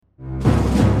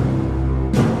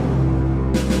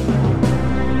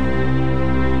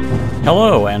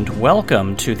Hello, and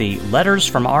welcome to the Letters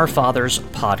from Our Fathers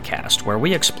podcast, where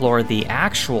we explore the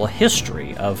actual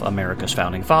history of America's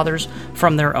founding fathers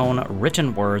from their own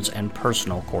written words and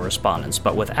personal correspondence,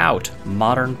 but without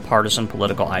modern partisan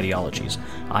political ideologies.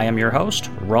 I am your host,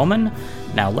 Roman.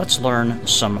 Now let's learn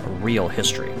some real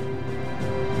history.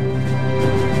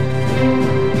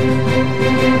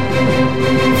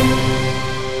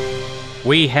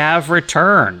 We have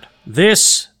returned.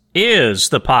 This is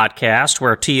the podcast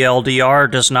where TLDR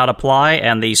does not apply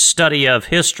and the study of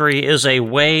history is a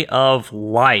way of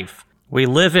life. We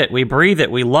live it, we breathe it,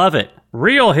 we love it.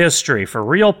 Real history for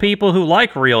real people who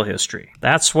like real history.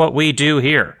 That's what we do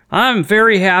here. I'm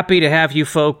very happy to have you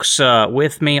folks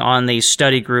with me on the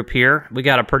study group here. We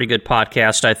got a pretty good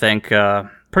podcast, I think.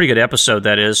 Pretty good episode,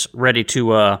 that is, ready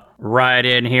to ride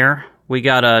in here. We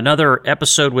got another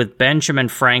episode with Benjamin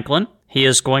Franklin. He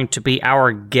is going to be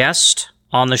our guest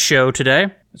on the show today.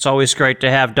 It's always great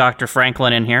to have Dr.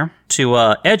 Franklin in here to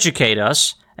educate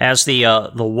us as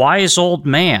the wise old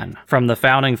man from the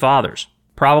Founding Fathers.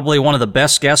 Probably one of the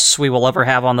best guests we will ever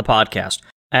have on the podcast.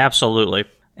 Absolutely.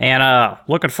 And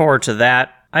looking forward to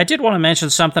that. I did want to mention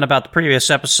something about the previous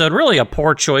episode. Really a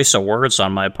poor choice of words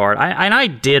on my part. I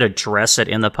did address it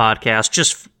in the podcast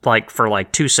just for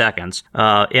 2 seconds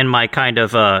in my kind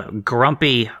of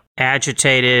grumpy,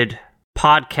 agitated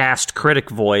podcast critic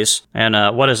voice.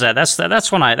 And what is that?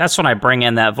 That's when I bring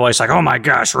in that voice like, oh my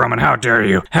gosh, Roman, how dare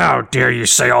you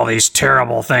say all these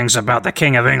terrible things about the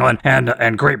King of England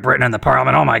and Great Britain and the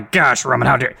Parliament. Oh my gosh, Roman,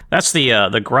 how dare you? That's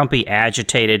the grumpy,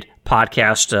 agitated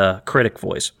podcast critic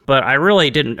voice. But I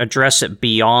really didn't address it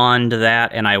beyond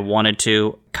that, and I wanted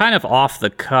to. Kind of off the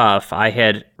cuff, I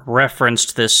had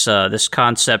referenced this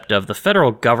concept of the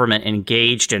federal government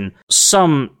engaged in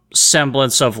some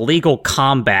semblance of legal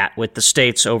combat with the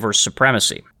states over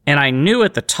supremacy. And I knew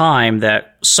at the time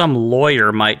that some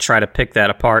lawyer might try to pick that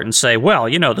apart and say, well,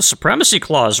 the Supremacy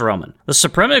Clause, Roman. The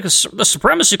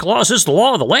Supremacy Clause is the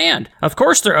law of the land. Of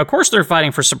course they're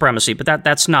fighting for supremacy, but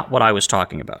that's not what I was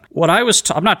talking about.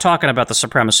 I'm not talking about the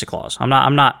Supremacy Clause. I'm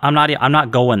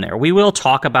not going there. We will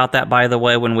talk about that, by the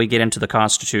way, when we get into the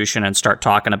Constitution and start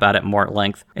talking about it more at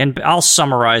length. And I'll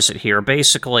summarize it here.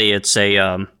 Basically, it's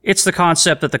the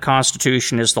concept that the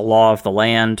Constitution is the law of the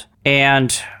land,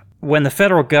 and when the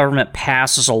federal government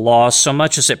passes a law, so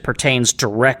much as it pertains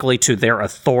directly to their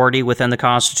authority within the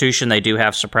Constitution, they do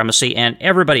have supremacy, and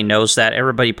everybody knows that.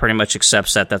 Everybody pretty much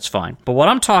accepts that. That's fine. But what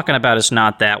I'm talking about is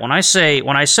not that. When I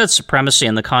said supremacy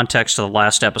in the context of the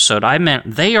last episode, I meant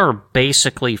they are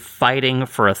basically fighting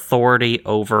for authority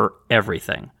over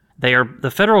everything.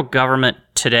 The federal government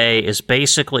today is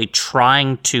basically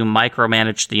trying to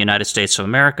micromanage the United States of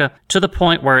America to the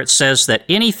point where it says that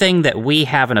anything that we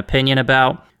have an opinion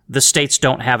about, the states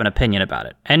don't have an opinion about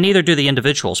it. And neither do the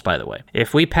individuals, by the way.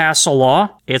 If we pass a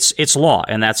law, it's law,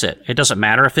 and that's it. It doesn't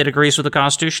matter if it agrees with the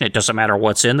Constitution. It doesn't matter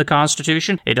what's in the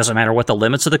Constitution. It doesn't matter what the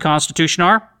limits of the Constitution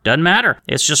are. Doesn't matter.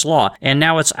 It's just law. And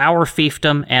now it's our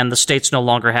fiefdom, and the states no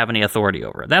longer have any authority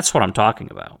over it. That's what I'm talking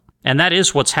about. And that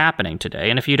is what's happening today.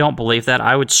 And if you don't believe that,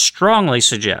 I would strongly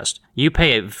suggest you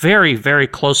pay a very, very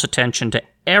close attention to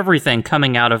everything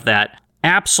coming out of that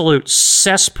absolute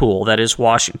cesspool that is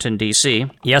Washington, D.C.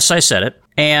 Yes, I said it.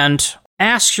 And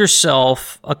ask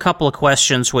yourself a couple of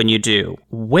questions when you do.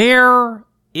 Where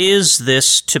is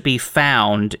this to be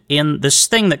found in this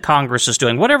thing that Congress is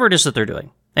doing, whatever it is that they're doing?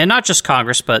 And not just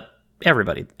Congress, but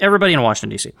everybody in Washington,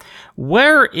 D.C.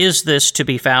 Where is this to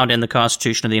be found in the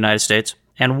Constitution of the United States?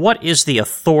 And what is the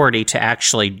authority to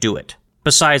actually do it,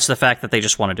 besides the fact that they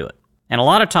just want to do it? And a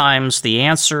lot of times, the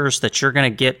answers that you're going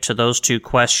to get to those two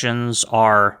questions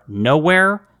are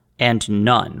nowhere and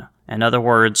none. In other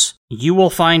words, you will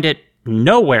find it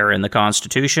nowhere in the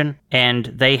Constitution, and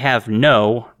they have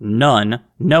no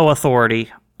authority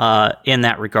in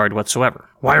that regard whatsoever.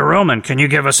 Why, Roman, can you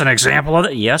give us an example of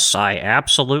it? Yes, I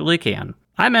absolutely can.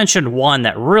 I mentioned one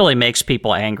that really makes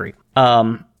people angry.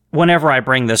 Whenever I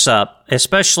bring this up,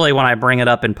 especially when I bring it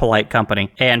up in polite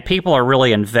company, and people are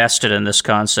really invested in this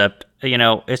concept.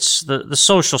 It's the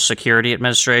Social Security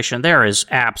Administration. There is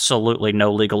absolutely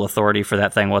no legal authority for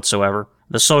that thing whatsoever.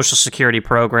 The Social Security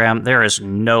program, there is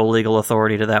no legal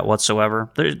authority to that whatsoever.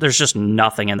 There's just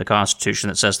nothing in the Constitution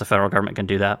that says the federal government can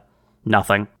do that.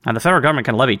 Nothing. And the federal government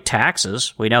can levy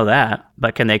taxes. We know that.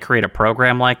 But can they create a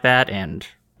program like that and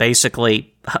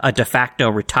basically a de facto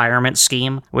retirement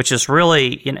scheme, which is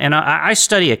really, and I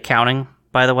study accounting,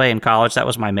 by the way, in college. That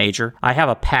was my major. I have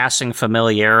a passing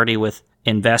familiarity with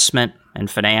investment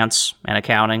and finance and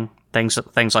accounting, things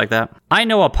like that. I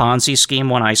know a Ponzi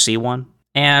scheme when I see one.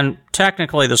 And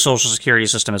technically, the Social Security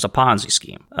system is a Ponzi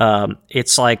scheme.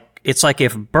 It's like like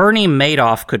if Bernie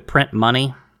Madoff could print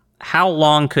money, how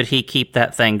long could he keep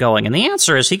that thing going? And the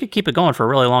answer is he could keep it going for a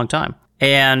really long time.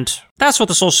 And that's what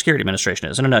the Social Security Administration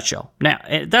is in a nutshell. Now,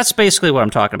 that's basically what I'm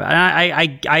talking about.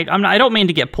 And I don't mean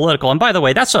to get political. And by the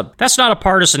way, that's not a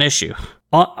partisan issue.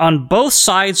 On both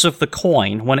sides of the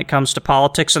coin, when it comes to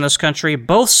politics in this country,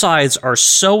 both sides are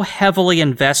so heavily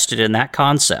invested in that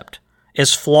concept,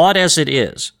 as flawed as it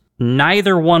is,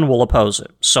 neither one will oppose it.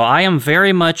 So I am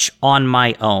very much on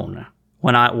my own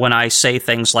when I say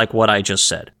things like what I just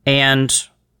said. And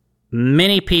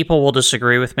many people will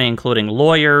disagree with me, including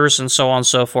lawyers and so on and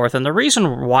so forth. And the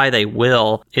reason why they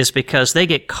will is because they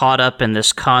get caught up in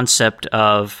this concept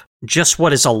of just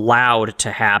what is allowed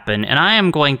to happen. And I am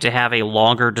going to have a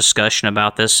longer discussion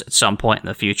about this at some point in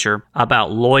the future,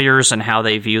 about lawyers and how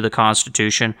they view the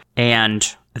Constitution.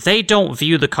 And they don't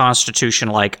view the Constitution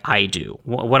like I do.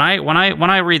 When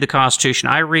I read the Constitution,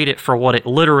 I read it for what it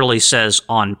literally says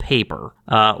on paper.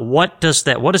 What does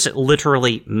it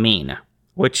literally mean?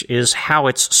 Which is how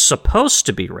it's supposed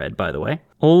to be read, by the way.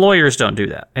 Lawyers don't do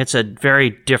that. It's a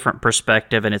very different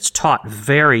perspective, and it's taught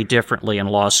very differently in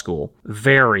law school.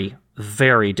 Very,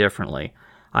 very differently.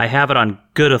 I have it on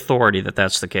good authority that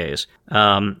that's the case.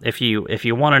 If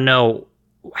you want to know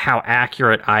how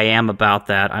accurate I am about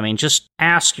that, I mean, just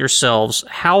ask yourselves,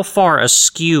 how far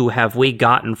askew have we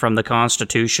gotten from the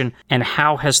Constitution, and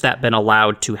how has that been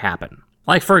allowed to happen?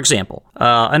 Like, for example,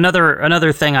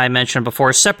 another thing I mentioned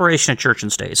before is separation of church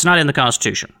and state. It's not in the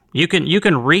Constitution. You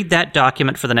can read that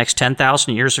document for the next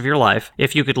 10,000 years of your life,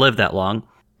 if you could live that long,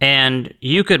 and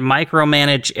you could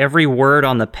micromanage every word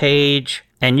on the page,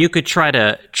 and you could try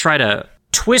to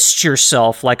twist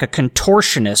yourself like a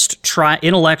contortionist,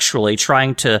 intellectually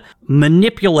trying to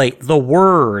manipulate the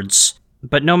words.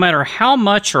 But no matter how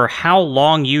much or how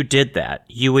long you did that,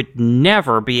 you would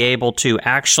never be able to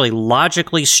actually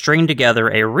logically string together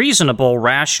a reasonable,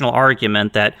 rational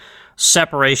argument that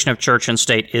separation of church and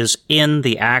state is in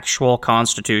the actual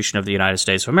Constitution of the United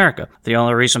States of America. The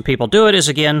only reason people do it is,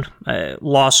 again,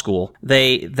 law school.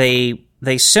 They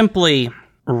simply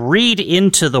read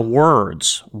into the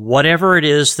words whatever it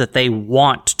is that they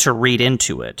want to read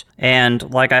into it. And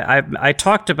like I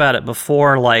talked about it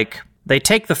before, like, they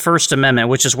take the First Amendment,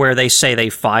 which is where they say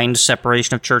they find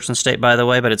separation of church and state, by the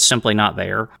way, but it's simply not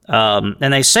there.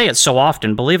 And they say it so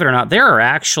often. Believe it or not, there are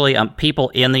actually people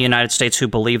in the United States who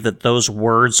believe that those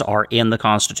words are in the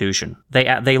Constitution.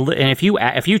 And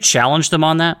if you challenge them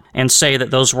on that and say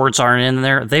that those words aren't in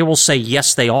there, they will say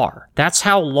yes, they are. That's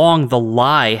how long the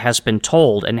lie has been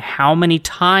told and how many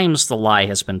times the lie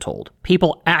has been told.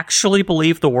 People actually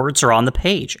believe the words are on the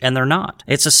page, and they're not.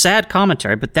 It's a sad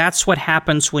commentary, but that's what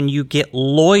happens when you get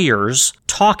lawyers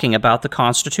talking about the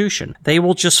Constitution. They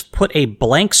will just put a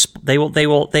blank, they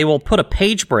will put a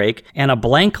page break and a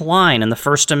blank line in the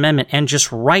First Amendment and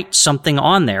just write something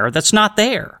on there that's not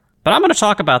there. But I'm going to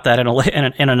talk about that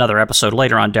in another episode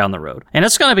later on down the road. And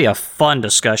it's going to be a fun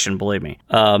discussion, believe me.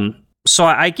 So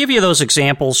I give you those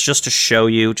examples just to show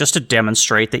you, just to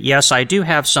demonstrate that, yes, I do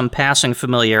have some passing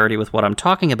familiarity with what I'm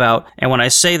talking about. And when I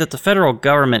say that the federal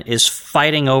government is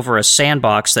fighting over a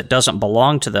sandbox that doesn't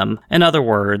belong to them, in other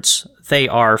words, they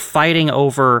are fighting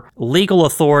over legal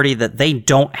authority that they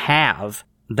don't have,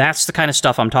 that's the kind of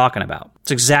stuff I'm talking about. It's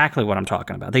exactly what I'm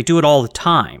talking about. They do it all the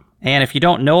time. And if you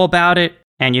don't know about it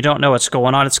and you don't know what's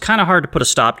going on, it's kind of hard to put a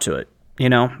stop to it. You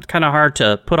know, it's kind of hard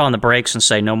to put on the brakes and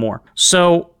say no more.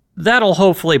 So that'll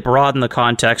hopefully broaden the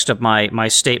context of my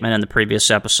statement in the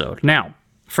previous episode. Now,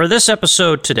 for this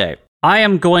episode today, I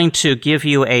am going to give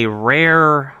you a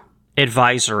rare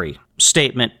advisory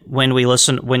statement when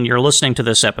you're listening to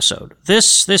this episode.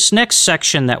 This next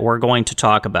section that we're going to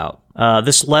talk about,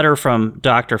 this letter from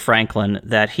Dr. Franklin,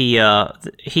 that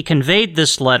he conveyed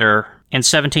this letter in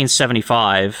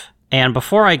 1775. And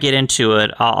before I get into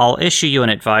it, I'll issue you an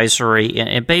advisory,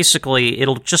 and basically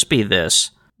it'll just be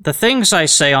this. The things I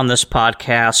say on this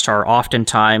podcast are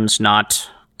oftentimes not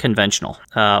conventional.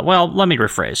 Well, let me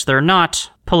rephrase. They're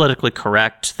not politically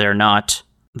correct. They're not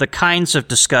the kinds of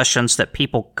discussions that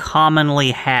people commonly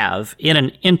have in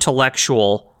an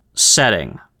intellectual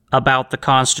setting about the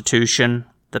Constitution,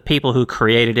 the people who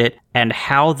created it, and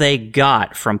how they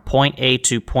got from point A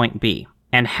to point B,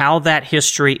 and how that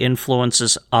history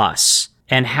influences us,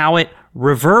 and how it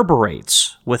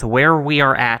reverberates with where we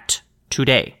are at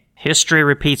today. History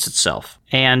repeats itself,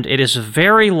 and it is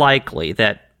very likely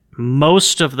that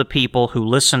most of the people who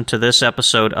listen to this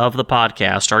episode of the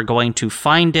podcast are going to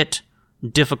find it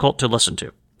difficult to listen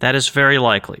to. That is very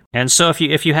likely. And so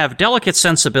if you have delicate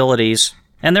sensibilities,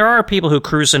 And there are people who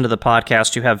cruise into the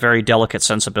podcast who have very delicate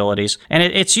sensibilities, and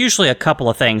it's usually a couple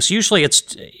of things. Usually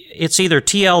it's either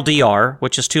TLDR,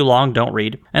 which is too long, don't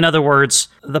read. In other words,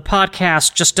 the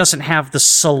podcast just doesn't have the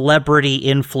celebrity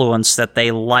influence that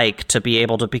they like to be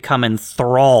able to become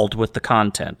enthralled with the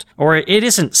content. Or it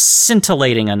isn't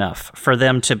scintillating enough for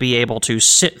them to be able to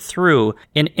sit through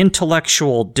an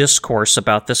intellectual discourse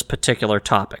about this particular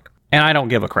topic. And I don't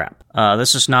give a crap.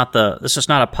 This is not a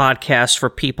podcast for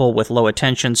people with low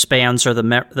attention spans or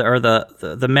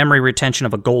the memory retention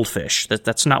of a goldfish.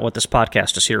 That's not what this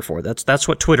podcast is here for. That's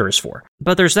what Twitter is for.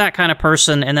 But there's that kind of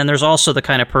person, and then there's also the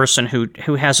kind of person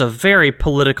who has a very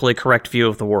politically correct view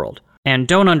of the world and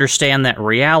don't understand that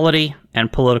reality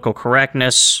and political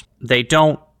correctness, they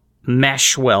don't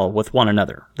mesh well with one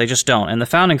another. They just don't. And the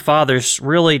Founding Fathers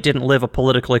really didn't live a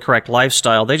politically correct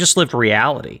lifestyle. They just lived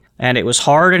reality. And it was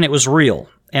hard and it was real.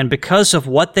 And because of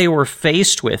what they were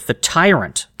faced with, the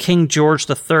tyrant, King George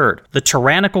III, the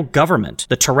tyrannical government,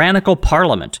 the tyrannical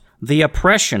parliament, the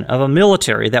oppression of a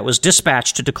military that was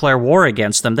dispatched to declare war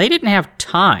against them, they didn't have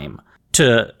time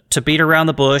to beat around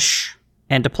the bush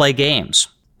and to play games.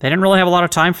 They didn't really have a lot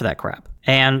of time for that crap.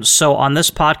 And so on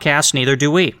this podcast, neither do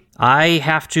we. I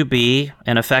have to be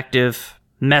an effective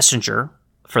messenger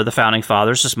for the Founding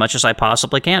Fathers as much as I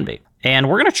possibly can be. And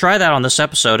we're going to try that on this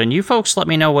episode, and you folks let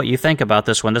me know what you think about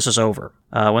this when this is over.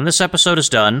 When this episode is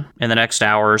done, in the next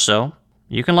hour or so,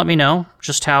 you can let me know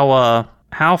just how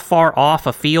far off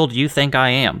a field you think I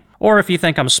am, or if you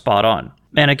think I'm spot on.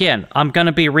 And again, I'm going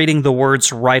to be reading the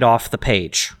words right off the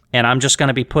page, and I'm just going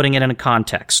to be putting it in a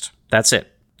context. That's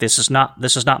it. This is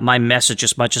not my message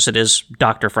as much as it is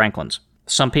Dr. Franklin's.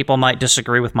 Some people might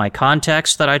disagree with my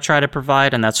context that I try to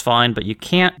provide, and that's fine, but you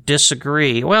can't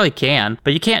disagree. Well, you can,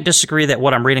 but you can't disagree that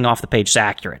what I'm reading off the page is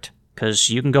accurate,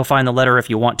 because you can go find the letter if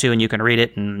you want to, and you can read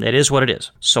it, and it is what it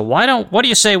is. So what do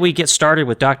you say we get started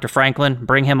with Dr. Franklin,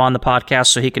 bring him on the podcast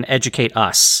so he can educate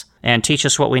us and teach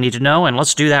us what we need to know, and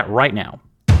let's do that right now.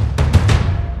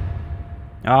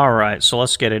 All right, so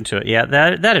let's get into it. Yeah,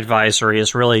 that advisory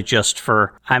is really just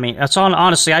for,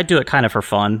 honestly, I do it kind of for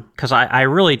fun, because I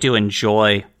really do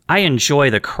enjoy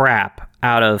the crap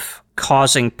out of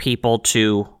causing people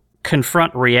to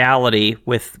confront reality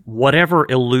with whatever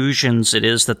illusions it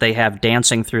is that they have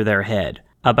dancing through their head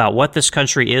about what this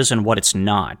country is and what it's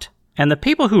not. And the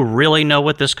people who really know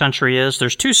what this country is,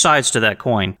 there's two sides to that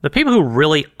coin. The people who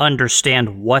really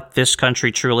understand what this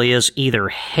country truly is either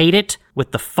hate it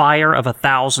with the fire of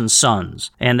 1,000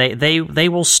 suns, and they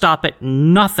will stop at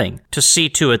nothing to see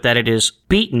to it that it is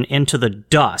beaten into the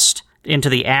dust, into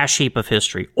the ash heap of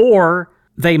history, or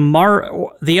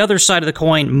the other side of the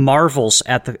coin marvels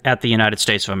at the United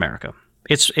States of America.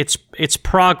 Its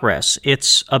progress,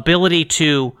 its ability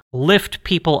to lift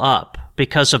people up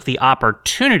because of the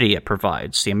opportunity it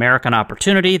provides, the American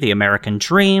opportunity, the American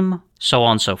dream, so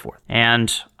on and so forth.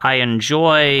 And I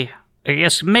enjoy, I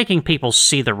guess, making people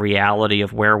see the reality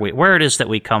of where it is that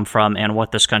we come from and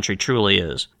what this country truly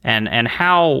is, and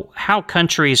how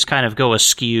countries kind of go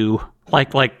askew,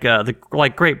 like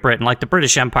Great Britain, like the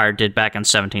British Empire did back in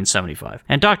 1775.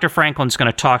 And Dr. Franklin's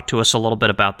going to talk to us a little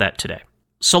bit about that today.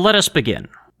 So let us begin.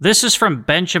 This is from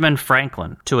Benjamin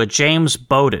Franklin to a James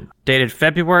Bowdoin, dated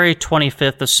February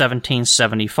 25th of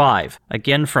 1775,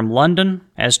 again from London,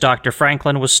 as Dr.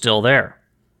 Franklin was still there.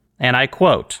 And I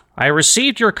quote, "I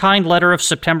received your kind letter of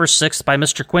September 6th by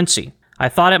Mr. Quincy. I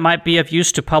thought it might be of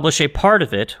use to publish a part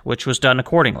of it, which was done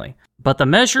accordingly. But the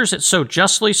measures it so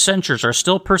justly censures are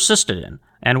still persisted in,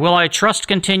 and will I trust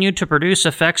continue to produce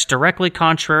effects directly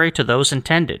contrary to those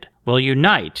intended, will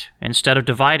unite instead of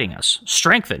dividing us,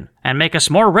 strengthen and make us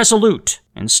more resolute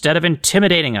instead of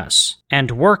intimidating us,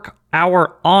 and work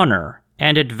our honor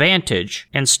and advantage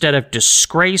instead of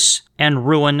disgrace and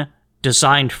ruin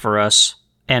designed for us."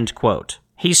 End quote.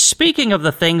 He's speaking of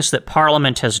the things that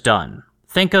Parliament has done.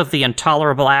 Think of the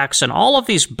intolerable acts and all of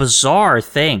these bizarre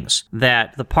things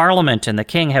that the Parliament and the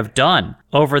King have done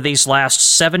over these last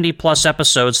 70-plus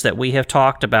episodes that we have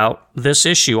talked about this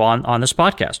issue on this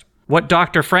podcast. What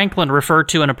Dr. Franklin referred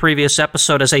to in a previous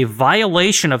episode as a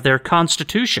violation of their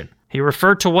constitution. He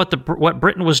referred to what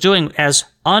Britain was doing as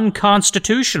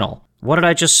unconstitutional. What did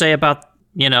I just say about,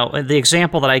 the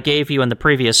example that I gave you in the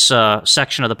previous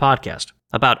section of the podcast?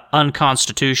 About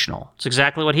unconstitutional. It's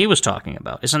exactly what he was talking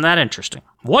about. Isn't that interesting?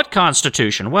 What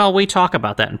constitution? Well, we talk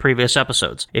about that in previous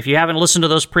episodes. If you haven't listened to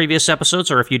those previous episodes,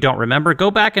 or if you don't remember,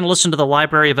 go back and listen to the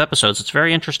library of episodes. It's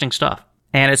very interesting stuff.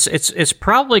 And it's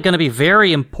probably going to be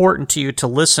very important to you to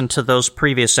listen to those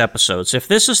previous episodes.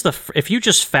 If you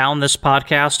just found this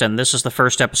podcast and this is the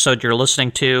first episode you're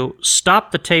listening to,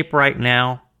 stop the tape right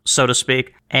now, so to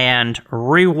speak, and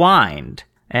rewind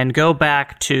and go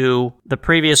back to the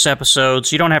previous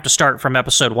episodes. You don't have to start from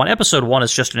episode 1. Episode 1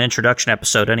 is just an introduction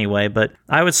episode anyway, but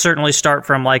I would certainly start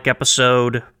from like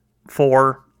episode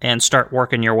 4 and start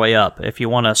working your way up. If you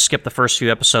want to skip the first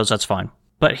few episodes, that's fine.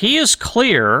 But he is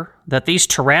clear that these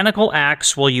tyrannical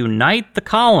acts will unite the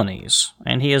colonies,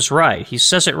 and he is right. He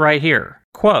says it right here.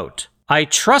 Quote, I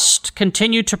trust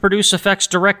continue to produce effects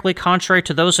directly contrary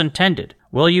to those intended,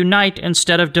 will unite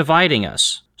instead of dividing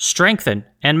us, strengthen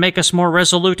and make us more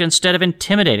resolute instead of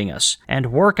intimidating us,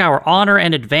 and work our honor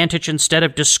and advantage instead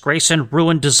of disgrace and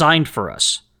ruin designed for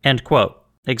us. End quote.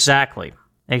 Exactly.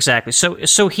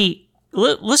 So he,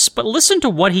 but listen to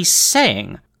what he's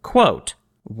saying. Quote,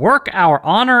 work our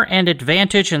honor and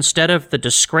advantage instead of the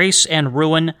disgrace and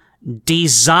ruin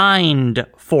designed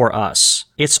for us.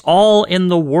 It's all in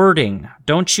the wording.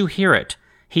 Don't you hear it?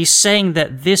 He's saying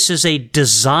that this is a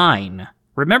design.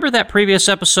 Remember that previous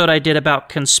episode I did about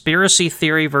conspiracy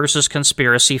theory versus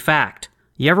conspiracy fact?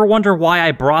 You ever wonder why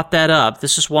I brought that up?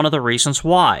 This is one of the reasons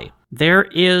why. There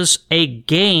is a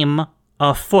game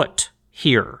afoot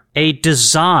here. A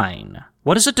design.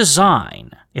 What is a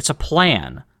design? It's a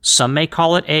plan. Some may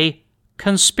call it a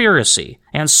conspiracy.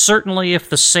 And certainly if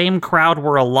the same crowd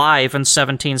were alive in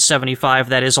 1775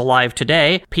 that is alive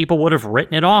today, people would have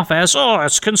written it off as, oh,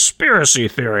 it's conspiracy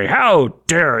theory. How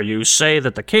dare you say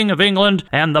that the King of England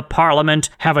and the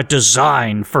Parliament have a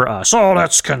design for us? Oh,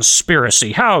 that's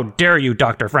conspiracy. How dare you,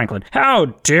 Dr. Franklin? How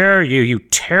dare you, you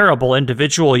terrible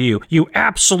individual, you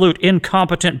absolute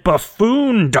incompetent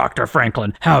buffoon, Dr.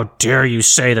 Franklin. How dare you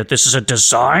say that this is a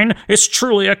design? It's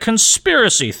truly a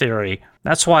conspiracy theory.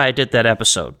 That's why I did that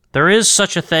episode. There is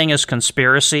such a thing as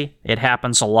conspiracy. It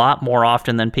happens a lot more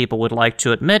often than people would like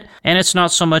to admit, and it's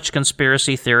not so much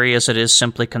conspiracy theory as it is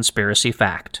simply conspiracy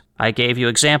fact. I gave you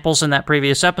examples in that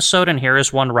previous episode, and here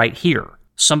is one right here.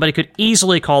 Somebody could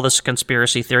easily call this a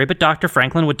conspiracy theory, but Dr.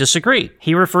 Franklin would disagree.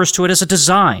 He refers to it as a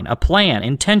design, a plan,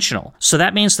 intentional. So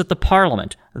that means that the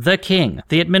Parliament, the King,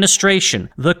 the administration,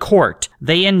 the court,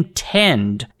 they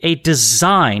intend a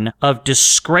design of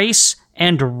disgrace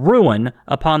and ruin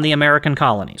upon the American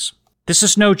colonies. This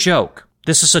is no joke.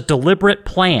 This is a deliberate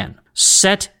plan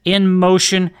set in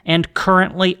motion and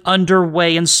currently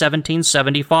underway in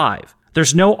 1775.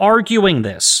 There's no arguing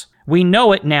this. We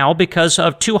know it now because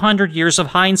of 200 years of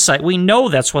hindsight. We know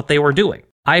that's what they were doing.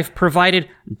 I've provided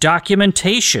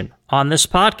documentation on this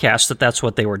podcast that that's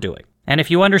what they were doing. And if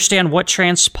you understand what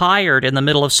transpired in the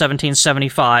middle of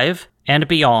 1775 and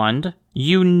beyond,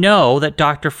 you know that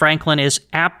Dr. Franklin is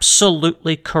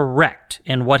absolutely correct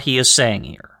in what he is saying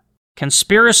here.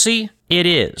 Conspiracy, it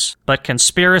is, but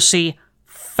conspiracy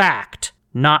fact,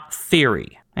 not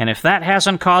theory. And if that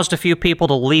hasn't caused a few people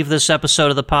to leave this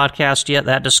episode of the podcast yet,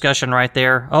 that discussion right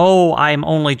there, oh, I'm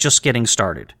only just getting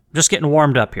started. Just getting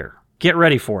warmed up here. Get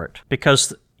ready for it,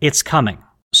 because it's coming.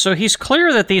 So he's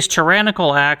clear that these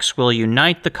tyrannical acts will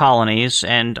unite the colonies,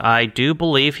 and I do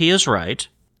believe he is right.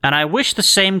 And I wish the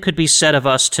same could be said of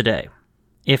us today.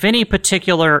 If any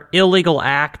particular illegal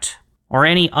act or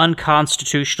any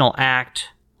unconstitutional act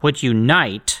would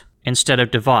unite instead of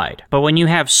divide. But when you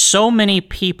have so many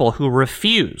people who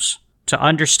refuse to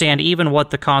understand even what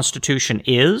the Constitution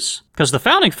is, because the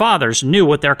Founding Fathers knew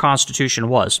what their Constitution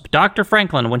was. But Dr.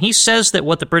 Franklin, when he says that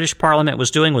what the British Parliament was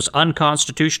doing was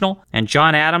unconstitutional, and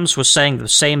John Adams was saying the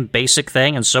same basic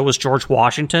thing, and so was George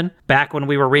Washington, back when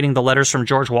we were reading the letters from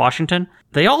George Washington,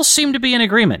 they all seem to be in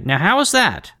agreement. Now, how is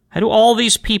that? How do all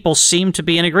these people seem to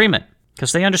be in agreement?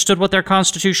 Because they understood what their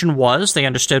Constitution was, they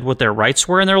understood what their rights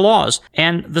were and their laws,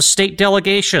 and the state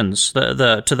delegations, to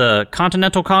the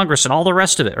Continental Congress and all the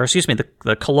rest of it, or excuse me,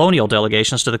 the colonial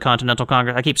delegations to the Continental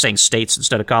Congress. I keep saying states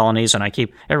instead of colonies, and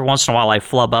every once in a while I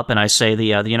flub up and I say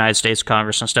the United States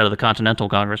Congress instead of the Continental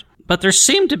Congress. But there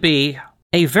seemed to be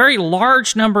a very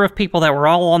large number of people that were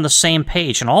all on the same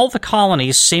page, and all the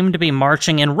colonies seemed to be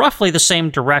marching in roughly the same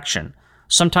direction.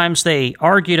 Sometimes they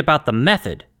argued about the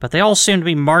method, but they all seemed to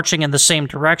be marching in the same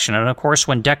direction. And of course,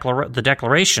 when the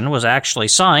Declaration was actually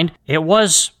signed, it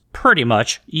was pretty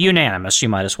much unanimous, you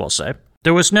might as well say.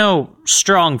 There was no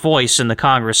strong voice in the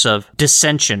Congress of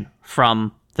dissension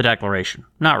from the Declaration.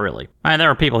 Not really. There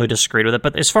were people who disagreed with it,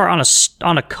 but as far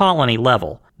on a colony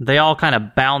level, they all kind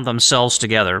of bound themselves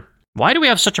together. Why do we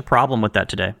have such a problem with that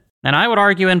today? And I would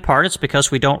argue in part it's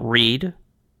because we don't read.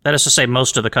 That is to say,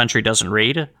 most of the country doesn't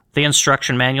read the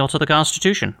instruction manual to the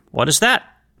Constitution. What is that?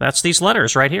 That's these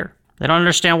letters right here. They don't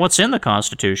understand what's in the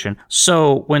Constitution.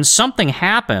 So when something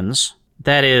happens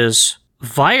that is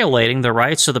violating the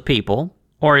rights of the people,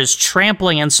 or is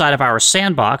trampling inside of our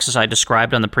sandbox, as I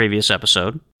described on the previous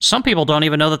episode, some people don't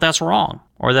even know that that's wrong,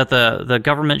 or that the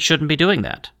government shouldn't be doing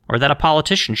that, or that a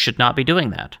politician should not be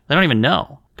doing that. They don't even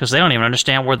know, because they don't even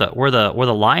understand where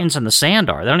the lines in the sand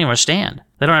are. They don't even understand.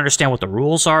 They don't understand what the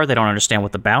rules are. They don't understand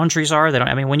what the boundaries are.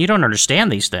 When you don't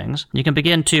understand these things, you can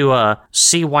begin to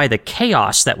see why the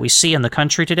chaos that we see in the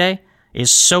country today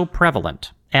is so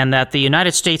prevalent. And that the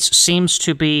United States seems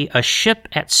to be a ship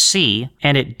at sea,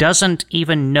 and it doesn't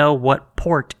even know what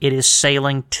port it is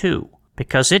sailing to,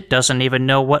 because it doesn't even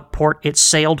know what port it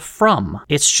sailed from.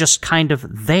 It's just kind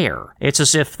of there. It's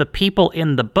as if the people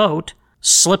in the boat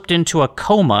slipped into a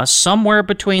coma somewhere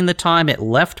between the time it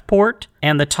left port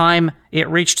and the time it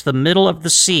reached the middle of the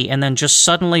sea, and then just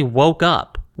suddenly woke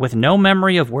up with no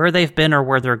memory of where they've been or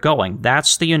where they're going.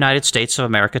 That's the United States of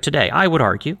America today, I would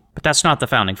argue. But that's not the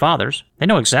Founding Fathers. They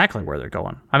know exactly where they're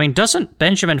going. Doesn't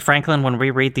Benjamin Franklin, when we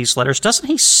read these letters, doesn't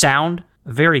he sound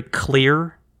very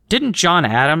clear? Didn't John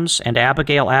Adams and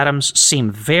Abigail Adams seem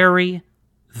very,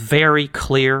 very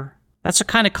clear? That's a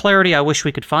kind of clarity I wish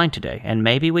we could find today, and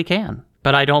maybe we can.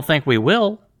 But I don't think we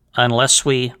will unless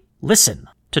we listen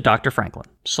to Dr. Franklin.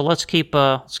 So let's keep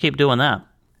doing that.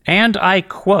 And I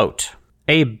quote,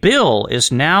 "A bill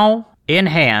is now in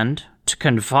hand to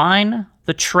confine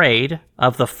the trade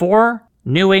of the 4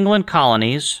 New England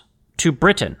colonies to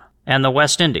Britain and the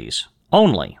West Indies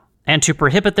only, and to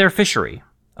prohibit their fishery.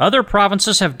 Other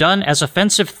provinces have done as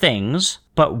offensive things,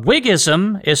 but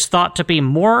Whiggism is thought to be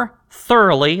more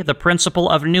thoroughly the principle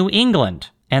of New England,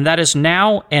 and that is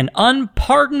now an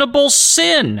unpardonable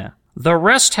sin. The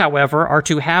rest, however, are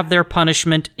to have their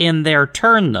punishment in their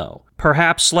turn, though,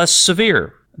 perhaps less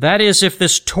severe. That is, if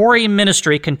this Tory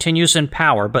ministry continues in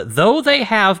power. But though they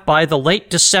have, by the late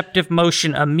deceptive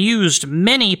motion, amused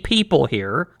many people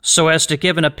here, so as to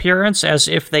give an appearance as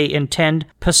if they intend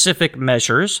pacific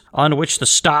measures, on which the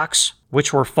stocks,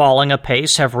 which were falling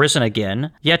apace, have risen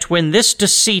again, yet when this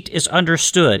deceit is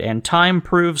understood, and time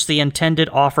proves the intended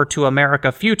offer to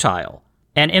America futile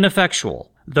and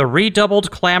ineffectual, the redoubled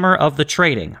clamor of the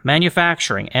trading,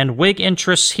 manufacturing, and Whig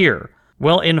interests here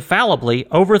will infallibly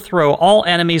overthrow all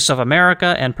enemies of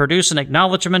America and produce an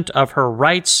acknowledgment of her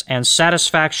rights and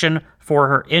satisfaction for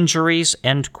her injuries,"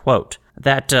 end quote.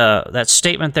 That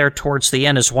statement there towards the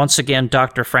end is once again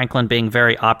Dr. Franklin being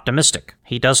very optimistic.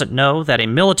 He doesn't know that a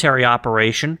military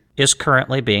operation is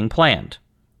currently being planned.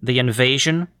 The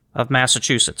invasion of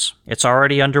Massachusetts. It's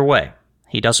already underway.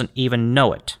 He doesn't even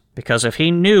know it. Because if he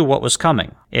knew what was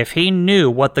coming, if he knew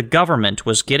what the government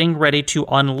was getting ready to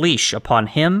unleash upon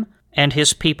him and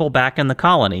his people back in the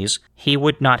colonies, he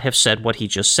would not have said what he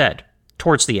just said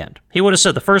towards the end. He would have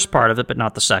said the first part of it, but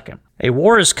not the second. A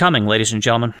war is coming, ladies and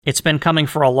gentlemen. It's been coming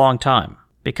for a long time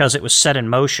because it was set in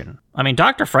motion.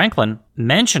 Dr. Franklin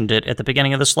mentioned it at the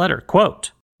beginning of this letter.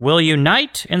 Quote, "Will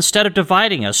unite instead of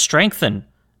dividing us, strengthen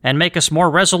and make us more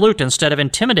resolute instead of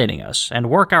intimidating us,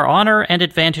 and work our honor and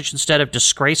advantage instead of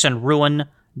disgrace and ruin,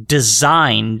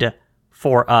 designed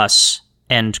for us."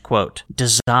 End quote.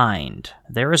 Designed.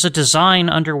 There is a design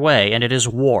underway, and it is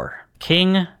war.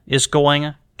 King is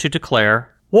going to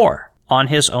declare war on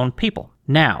his own people.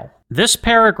 Now, this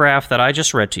paragraph that I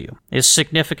just read to you is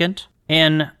significant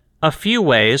in a few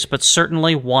ways, but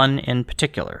certainly one in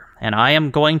particular. And I am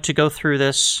going to go through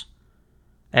this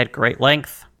at great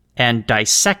length and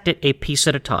dissect it a piece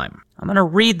at a time. I'm going to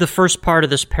read the first part of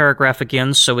this paragraph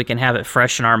again so we can have it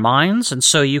fresh in our minds, and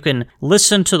so you can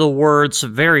listen to the words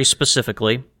very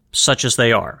specifically, such as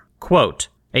they are. Quote,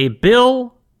 "A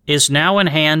bill is now in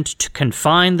hand to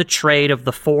confine the trade of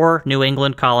the 4 New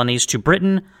England colonies to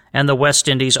Britain and the West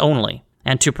Indies only,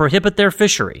 and to prohibit their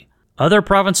fishery. Other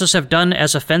provinces have done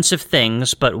as offensive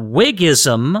things, but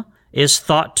Whiggism is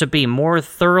thought to be more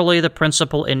thoroughly the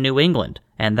principle in New England,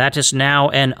 and that is now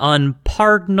an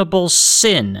unpardonable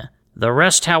sin. The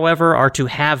rest, however, are to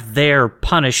have their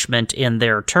punishment in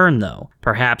their turn, though,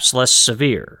 perhaps less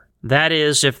severe. That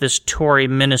is, if this Tory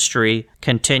ministry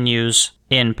continues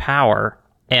in power,"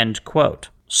 end quote.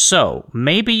 So,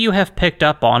 maybe you have picked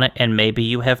up on it, and maybe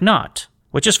you have not,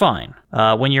 which is fine.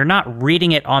 When you're not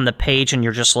reading it on the page and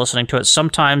you're just listening to it,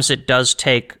 sometimes it does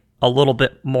take a little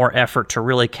bit more effort to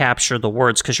really capture the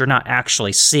words because you're not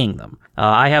actually seeing them.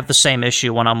 I have the same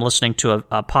issue when I'm listening to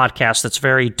a podcast that's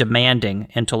very demanding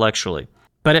intellectually.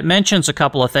 But it mentions a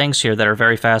couple of things here that are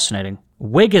very fascinating.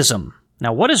 Whiggism.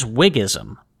 Now, what is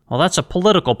Whiggism? Well, that's a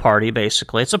political party,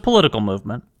 basically. It's a political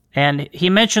movement. And he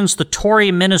mentions the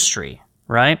Tory ministry,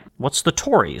 right? What's the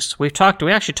Tories? We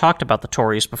actually talked about the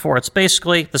Tories before. It's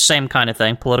basically the same kind of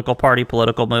thing. Political party,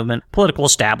 political movement, political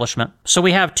establishment. So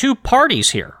we have 2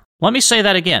 parties here. Let me say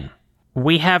that again.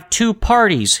 We have 2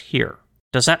 parties here.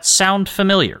 Does that sound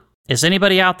familiar? Is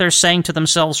anybody out there saying to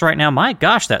themselves right now, my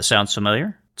gosh, that sounds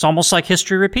familiar? It's almost like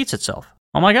history repeats itself.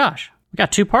 Oh my gosh, we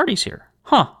got 2 parties here.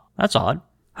 Huh. That's odd.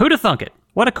 Who'da thunk it?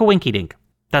 What a coinky-dink.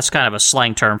 That's kind of a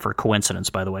slang term for coincidence,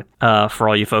 by the way, for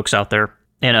all you folks out there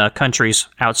in countries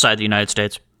outside the United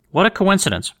States. What a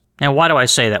coincidence. Now, why do I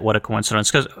say that, what a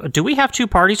coincidence? Because do we have two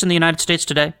parties in the United States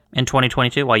today in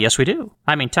 2022? Why, yes, we do.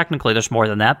 I mean, technically, there's more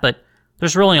than that, but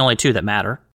there's really only two that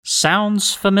matter.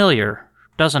 Sounds familiar,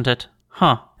 doesn't it?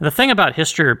 Huh. The thing about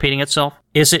history repeating itself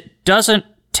is it doesn't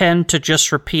tend to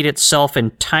just repeat itself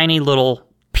in tiny little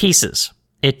pieces.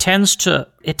 It tends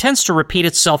to repeat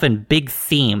itself in big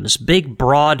themes, big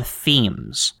broad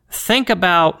themes. Think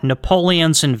about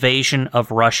Napoleon's invasion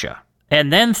of Russia,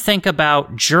 and then think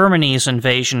about Germany's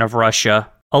invasion of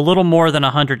Russia a little more than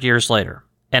 100 years later.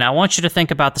 And I want you to think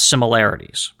about the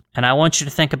similarities, and I want you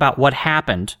to think about what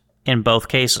happened in both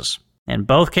cases. In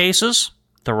both cases,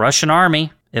 the Russian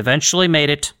army eventually made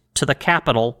it to the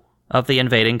capital of the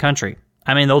invading country.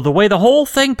 I mean, the way the whole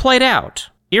thing played out,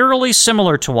 eerily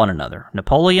similar to one another.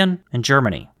 Napoleon and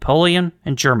Germany. Napoleon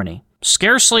and Germany.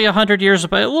 Scarcely 100 years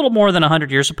apart, a little more than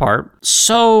 100 years apart.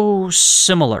 So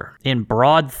similar in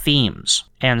broad themes,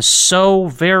 and so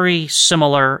very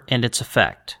similar in its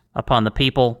effect upon the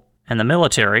people and the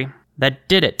military that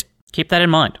did it. Keep that in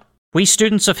mind. We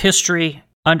students of history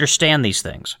understand these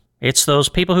things. It's those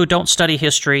people who don't study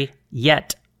history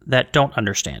yet that don't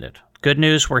understand it. Good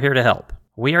news, we're here to help.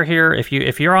 We are here. If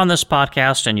you're on this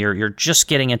podcast and you're just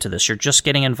getting into this, you're just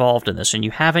getting involved in this, and you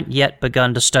haven't yet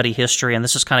begun to study history, and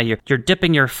this is kind of you're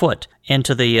dipping your foot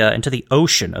into the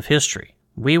ocean of history,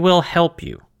 we will help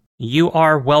you. You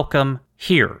are welcome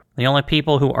here. The only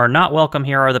people who are not welcome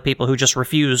here are the people who just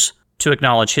refuse to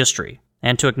acknowledge history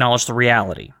and to acknowledge the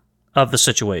reality of the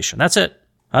situation. That's it.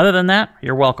 Other than that,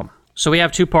 you're welcome. So we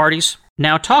have two parties.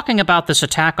 Now, talking about this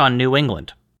attack on New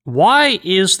England, why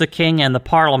is the king and the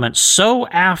parliament so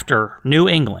after New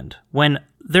England when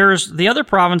there's the other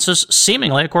provinces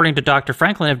seemingly, according to Dr.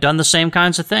 Franklin, have done the same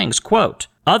kinds of things? Quote,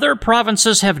 other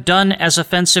provinces have done as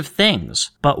offensive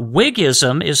things, but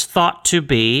Whiggism is thought to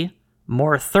be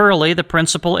more thoroughly the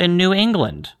principle in New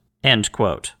England. End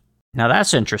quote. Now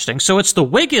that's interesting. So it's the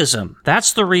Whiggism.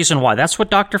 That's the reason why. That's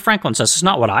what Dr. Franklin says. It's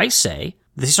not what I say.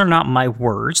 These are not my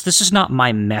words. This is not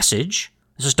my message.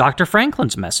 This is Dr.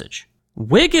 Franklin's message.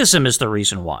 Whiggism is the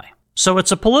reason why. So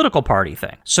it's a political party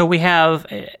thing. So we have,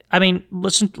 I mean,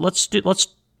 listen, let's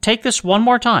take this one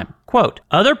more time. Quote,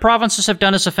 other provinces have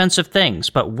done as offensive things,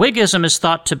 but Whiggism is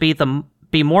thought to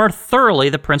be more thoroughly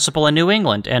the principle in New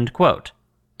England, end quote.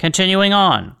 Continuing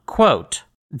on, quote,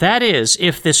 that is,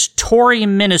 if this Tory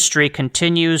ministry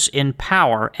continues in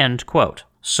power, end quote.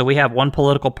 So we have one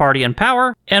political party in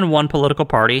power and one political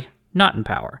party not in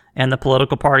power. And the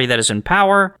political party that is in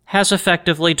power has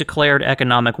effectively declared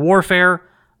economic warfare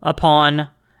upon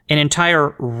an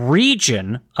entire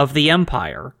region of the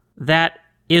empire that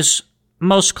is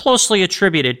most closely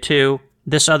attributed to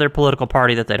this other political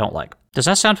party that they don't like. Does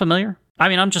that sound familiar? I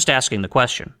mean, I'm just asking the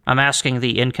question. I'm asking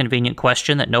the inconvenient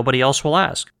question that nobody else will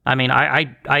ask. I mean,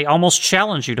 I almost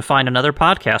challenge you to find another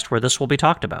podcast where this will be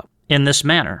talked about in this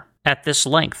manner, at this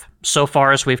length, so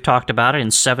far as we've talked about it in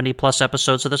 70-plus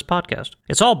episodes of this podcast.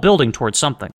 It's all building towards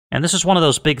something, and this is one of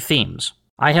those big themes.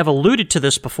 I have alluded to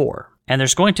this before, and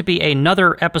there's going to be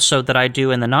another episode that I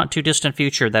do in the not-too-distant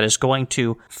future that is going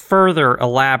to further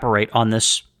elaborate on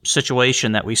this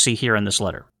situation that we see here in this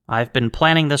letter. I've been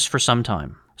planning this for some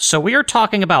time. So we are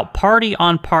talking about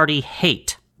party-on-party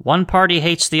hate. One party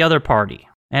hates the other party.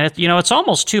 And, it's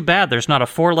almost too bad there's not a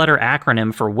four-letter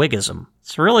acronym for Whiggism.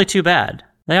 It's really too bad.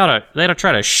 They ought to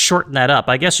try to shorten that up.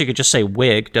 I guess you could just say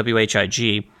Whig,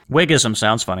 W-H-I-G. Whiggism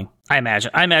sounds funny. I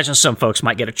imagine some folks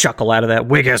might get a chuckle out of that.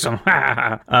 Whiggism.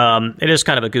 It is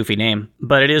kind of a goofy name,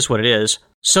 but it is what it is.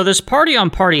 So this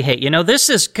party-on-party hate, this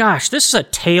is a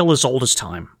tale as old as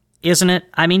time, isn't it?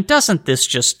 I mean, doesn't this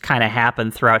just kind of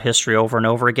happen throughout history over and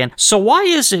over again? So why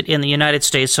is it in the United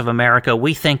States of America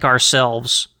we think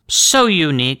ourselves so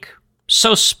unique,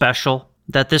 so special,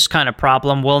 that this kind of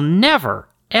problem will never,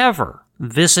 ever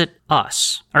visit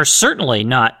us? Or certainly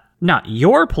not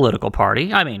your political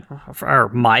party. I mean, or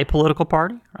my political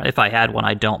party. If I had one,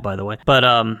 I don't, by the way. But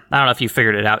I don't know if you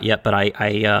figured it out yet. But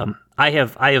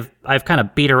I've kind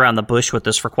of beat around the bush with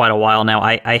this for quite a while now.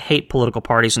 I hate political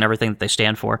parties and everything that they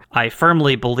stand for. I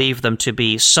firmly believe them to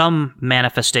be some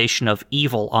manifestation of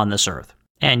evil on this earth,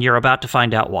 and you're about to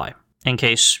find out why. In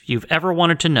case you've ever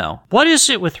wanted to know, what is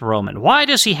it with Roman? Why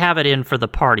does he have it in for the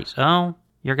parties? Oh,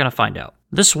 you're going to find out.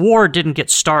 This war didn't get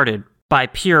started by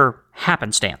pure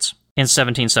happenstance in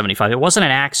 1775. It wasn't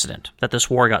an accident that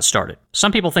this war got started.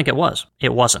 Some people think it was.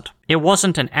 It wasn't. It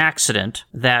wasn't an accident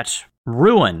that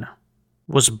ruin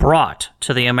was brought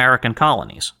to the American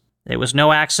colonies. It was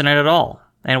no accident at all.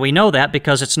 And we know that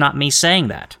because it's not me saying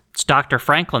that. It's Dr.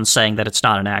 Franklin saying that it's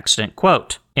not an accident.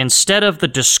 Quote, instead of the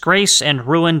disgrace and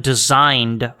ruin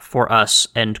designed for us,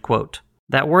 end quote.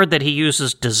 That word that he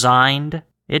uses, designed,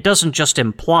 it doesn't just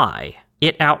imply,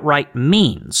 it outright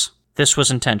means this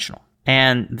was intentional.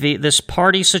 And this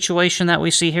party situation that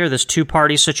we see here, this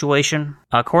two-party situation,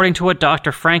 according to what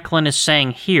Dr. Franklin is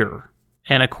saying here,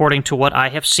 and according to what I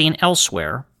have seen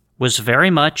elsewhere, was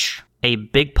very much a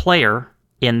big player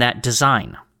in that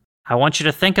design. I want you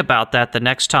to think about that the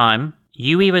next time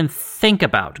you even think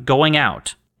about going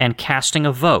out and casting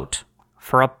a vote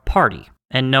for a party.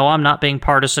 And no, I'm not being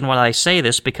partisan when I say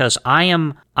this, because I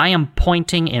am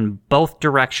pointing in both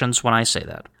directions when I say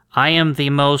that. I am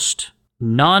the most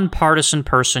nonpartisan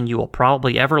person you will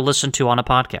probably ever listen to on a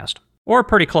podcast. Or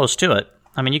pretty close to it.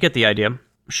 I mean, you get the idea. I'm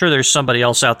sure there's somebody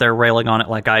else out there railing on it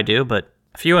like I do, but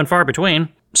few and far between.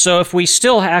 So if we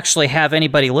still actually have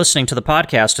anybody listening to the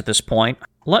podcast at this point,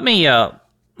 let me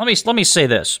say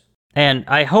this. And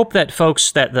I hope that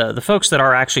the folks that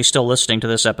are actually still listening to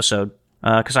this episode,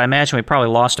 because I imagine we probably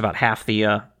lost about half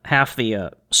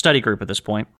the study group at this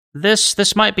point.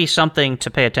 This might be something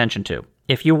to pay attention to.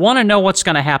 If you want to know what's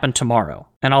going to happen tomorrow,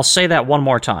 and I'll say that one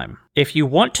more time, if you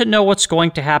want to know what's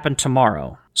going to happen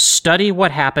tomorrow, study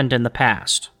what happened in the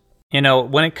past. You know,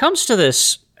 when it comes to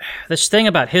this thing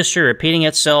about history repeating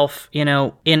itself, you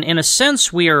know, in a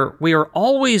sense, we are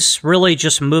always really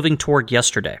just moving toward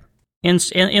yesterday.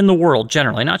 In the world,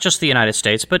 generally, not just the United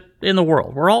States, but in the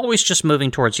world. We're always just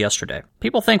moving towards yesterday.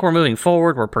 People think we're moving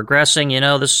forward, we're progressing, you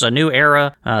know, this is a new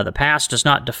era, the past does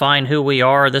not define who we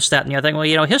are, this, that, and the other thing. Well,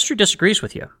 you know, history disagrees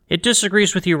with you. It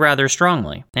disagrees with you rather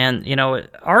strongly. And, you know,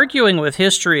 arguing with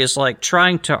history is like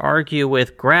trying to argue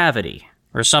with gravity,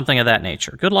 or something of that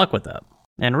nature. Good luck with that.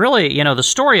 And really, you know, the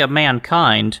story of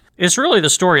mankind is really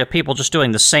the story of people just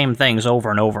doing the same things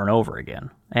over and over and over again,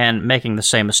 and making the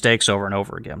same mistakes over and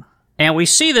over again. And we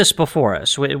see this before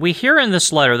us. We hear in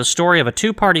this letter the story of a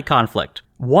two-party conflict,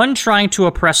 one trying to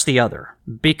oppress the other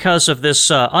because of this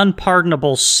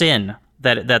unpardonable sin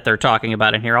that they're talking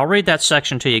about in here. I'll read that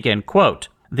section to you again. Quote,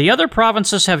 the other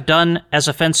provinces have done as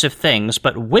offensive things,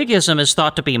 but Whiggism is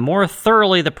thought to be more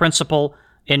thoroughly the principle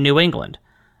in New England,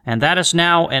 and that is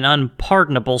now an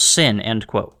unpardonable sin, end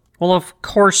quote. Well, of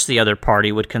course the other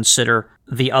party would consider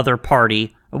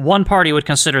one party would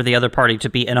consider the other party to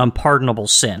be an unpardonable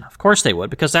sin. Of course they would,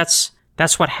 because that's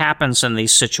what happens in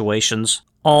these situations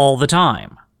all the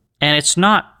time. And it's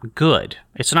not good.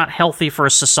 It's not healthy for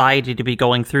a society to be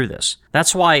going through this.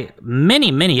 That's why many,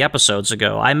 many episodes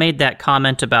ago, I made that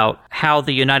comment about how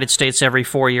the United States every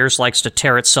 4 years likes to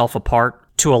tear itself apart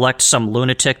to elect some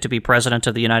lunatic to be president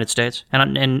of the United States.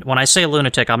 And when I say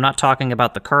lunatic, I'm not talking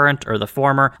about the current or the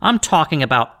former. I'm talking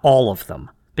about all of them.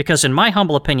 Because in my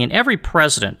humble opinion, every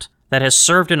president that has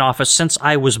served in office since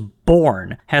I was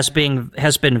born has been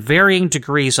varying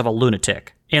degrees of a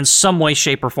lunatic in some way,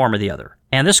 shape, or form or the other.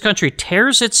 And this country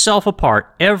tears itself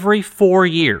apart every 4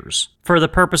 years for the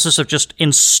purposes of just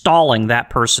installing that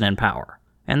person in power.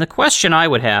 And the question I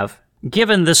would have,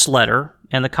 given this letter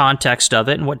and the context of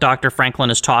it and what Dr. Franklin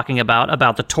is talking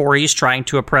about the Tories trying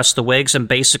to oppress the Whigs and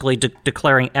basically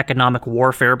declaring economic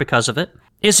warfare because of it,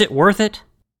 is it worth it?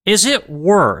 Is it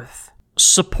worth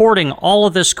supporting all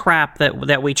of this crap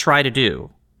that we try to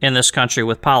do in this country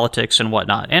with politics and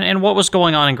whatnot? And what was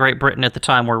going on in Great Britain at the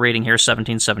time we're reading here,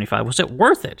 1775? Was it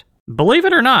worth it? Believe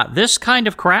it or not, this kind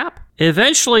of crap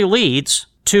eventually leads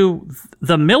to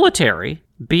the military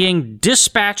being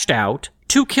dispatched out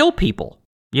to kill people.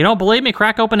 You don't believe me?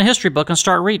 Crack open a history book and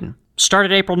start reading. Start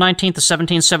at April 19th of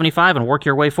 1775 and work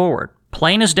your way forward.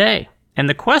 Plain as day. And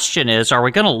the question is, are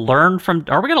we going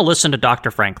to listen to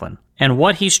Dr. Franklin and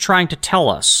what he's trying to tell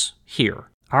us here?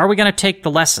 Are we going to take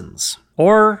the lessons?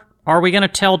 Or are we going to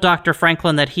tell Dr.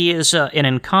 Franklin that he is an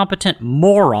incompetent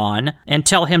moron and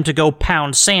tell him to go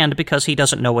pound sand because he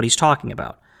doesn't know what he's talking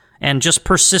about? And just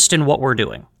persist in what we're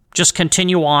doing. Just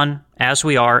continue on as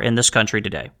we are in this country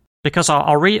today. Because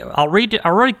I'll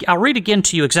read again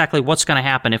to you exactly what's going to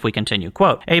happen if we continue.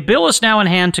 Quote, a bill is now in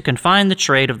hand to confine the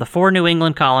trade of the 4 New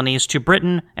England colonies to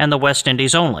Britain and the West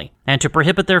Indies only, and to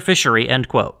prohibit their fishery, end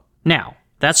quote. Now,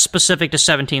 that's specific to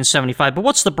 1775, but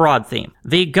what's the broad theme?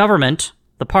 The government,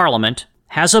 the Parliament,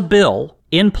 has a bill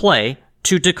in play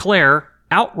to declare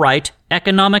outright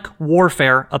economic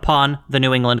warfare upon the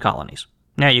New England colonies.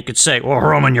 Now, you could say, well,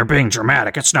 Roman, you're being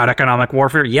dramatic. It's not economic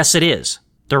warfare. Yes, it is.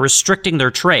 They're restricting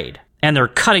their trade, and they're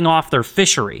cutting off their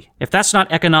fishery. If that's not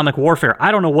economic warfare,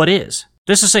 I don't know what is.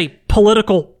 This is a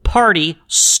political party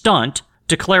stunt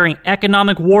declaring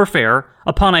economic warfare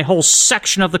upon a whole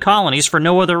section of the colonies for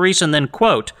no other reason than,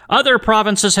 quote, other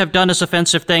provinces have done as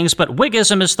offensive things, but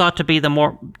Whiggism is thought to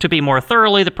be more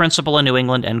thoroughly the principle in New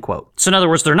England, end quote. So in other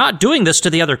words, they're not doing this to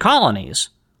the other colonies.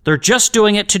 They're just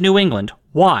doing it to New England.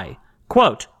 Why?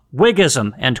 Quote,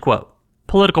 Whiggism, end quote.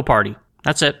 Political party.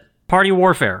 That's it. Party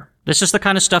warfare. This is the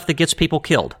kind of stuff that gets people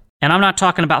killed. And I'm not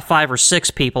talking about 5 or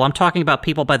 6 people. I'm talking about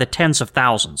people by the tens of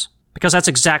thousands. Because that's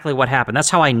exactly what happened.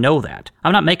 That's how I know that.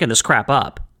 I'm not making this crap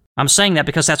up. I'm saying that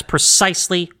because that's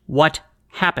precisely what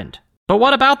happened. But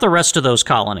what about the rest of those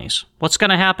colonies? What's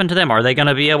going to happen to them? Are they going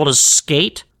to be able to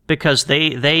skate because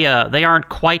they aren't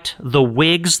quite the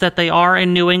Whigs that they are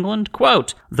in New England?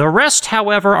 Quote, the rest,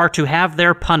 however, are to have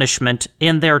their punishment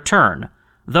in their turn,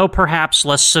 though perhaps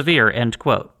less severe, end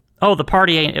quote. Oh, the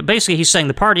party ain't... Basically, he's saying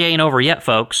the party ain't over yet,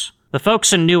 folks. The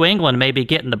folks in New England may be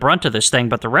getting the brunt of this thing,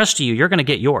 but the rest of you, you're going to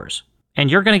get yours.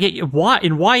 And you're going to get... Why?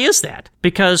 And why is that?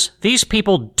 Because these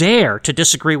people dare to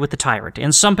disagree with the tyrant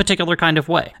in some particular kind of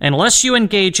way. Unless you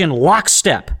engage in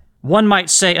lockstep, one might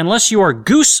say, unless you are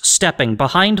goose-stepping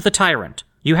behind the tyrant,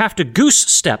 you have to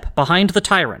goose-step behind the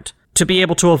tyrant to be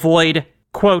able to avoid,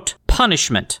 quote,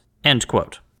 punishment, end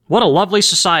quote. What a lovely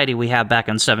society we have back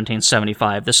in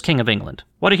 1775, this King of England.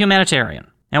 What a humanitarian.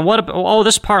 And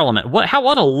this parliament. What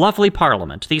a lovely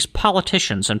parliament. These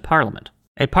politicians in parliament.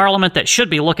 A parliament that should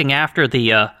be looking after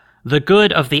the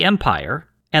good of the empire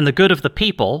and the good of the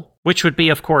people, which would be,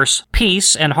 of course,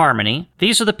 peace and harmony.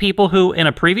 These are the people who, in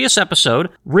a previous episode,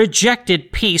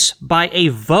 rejected peace by a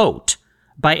vote,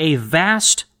 by a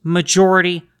vast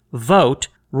majority vote,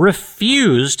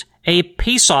 refused a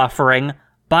peace offering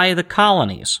by the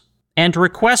colonies, and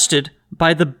requested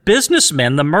by the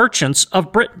businessmen, the merchants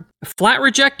of Britain. Flat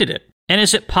rejected it. And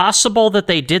is it possible that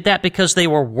they did that because they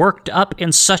were worked up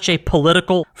in such a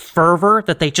political fervor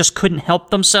that they just couldn't help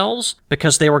themselves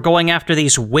because they were going after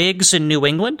these Whigs in New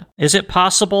England? Is it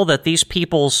possible that these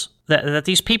people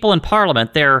in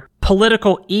Parliament, their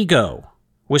political ego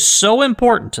was so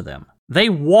important to them, they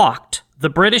walked the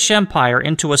British Empire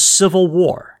into a civil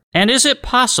war? And is it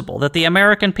possible that the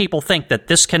American people think that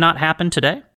this cannot happen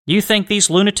today? You think these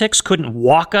lunatics couldn't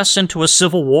walk us into a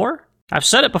civil war? I've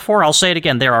said it before, I'll say it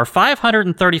again. There are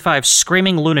 535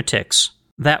 screaming lunatics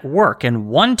that work in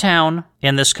one town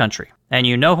in this country. And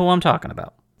you know who I'm talking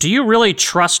about. Do you really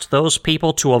trust those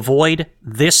people to avoid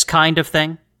this kind of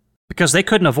thing? Because they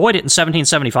couldn't avoid it in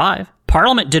 1775.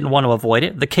 Parliament didn't want to avoid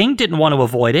it. The king didn't want to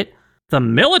avoid it. The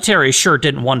military sure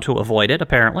didn't want to avoid it,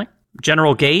 apparently.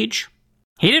 General Gage,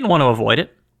 he didn't want to avoid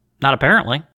it. Not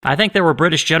apparently. I think there were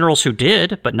British generals who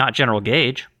did, but not General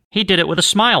Gage. He did it with a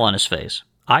smile on his face.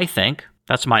 I think.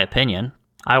 That's my opinion.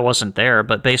 I wasn't there,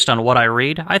 but based on what I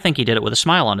read, I think he did it with a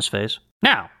smile on his face.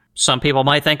 Now, some people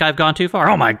might think I've gone too far.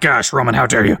 Oh my gosh, Roman, how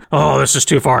dare you? Oh, this is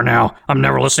too far now. I'm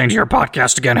never listening to your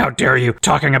podcast again. How dare you?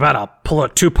 Talking about a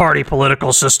two-party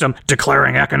political system,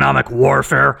 declaring economic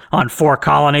warfare on 4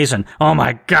 colonies, and oh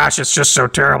my gosh, it's just so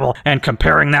terrible. And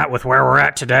comparing that with where we're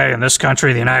at today in this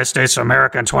country, the United States of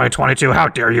America in 2022. How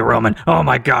dare you, Roman? Oh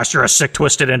my gosh, you're a sick,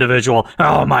 twisted individual.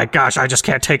 Oh my gosh, I just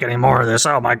can't take any more of this.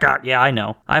 Oh my god. Yeah, I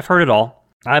know. I've heard it all.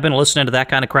 I've been listening to that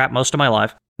kind of crap most of my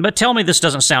life. But tell me this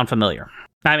doesn't sound familiar.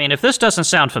 I mean, if this doesn't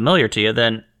sound familiar to you,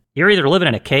 then you're either living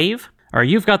in a cave or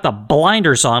you've got the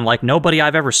blinders on like nobody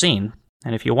I've ever seen.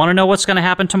 And if you want to know what's going to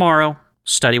happen tomorrow,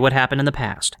 study what happened in the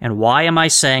past. And why am I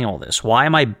saying all this? Why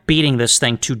am I beating this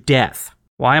thing to death?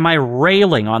 Why am I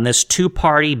railing on this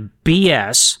two-party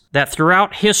BS that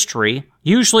throughout history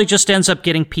usually just ends up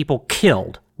getting people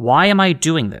killed? Why am I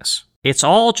doing this? It's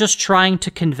all just trying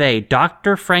to convey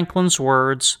Dr. Franklin's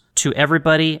words to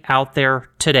everybody out there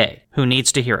today who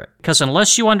needs to hear it. Because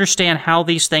unless you understand how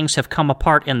these things have come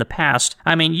apart in the past,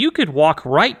 I mean, you could walk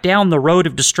right down the road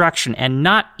of destruction and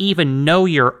not even know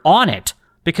you're on it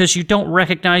because you don't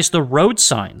recognize the road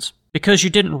signs, because you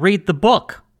didn't read the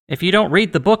book. If you don't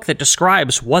read the book that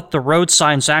describes what the road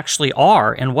signs actually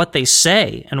are and what they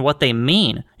say and what they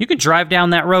mean, you could drive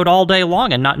down that road all day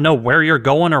long and not know where you're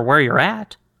going or where you're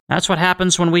at. That's what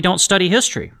happens when we don't study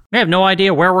history. We have no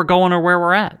idea where we're going or where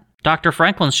we're at. Dr.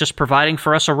 Franklin's just providing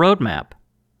for us a roadmap.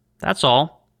 That's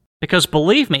all. Because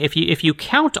believe me, if you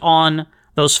count on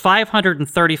those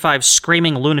 535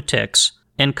 screaming lunatics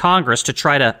in Congress to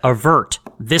try to avert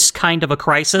this kind of a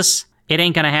crisis, it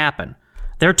ain't going to happen.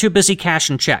 They're too busy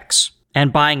cashing checks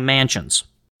and buying mansions.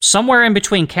 Somewhere in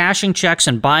between cashing checks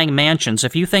and buying mansions,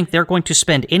 if you think they're going to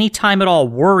spend any time at all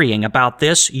worrying about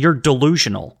this, you're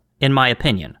delusional, in my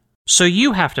opinion. So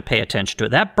you have to pay attention to it.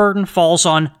 That burden falls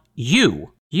on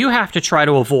you. You have to try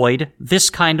to avoid this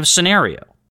kind of scenario.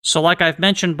 So like I've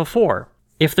mentioned before,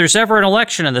 if there's ever an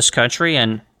election in this country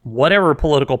and whatever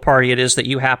political party it is that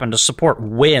you happen to support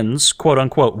wins, quote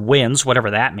unquote wins,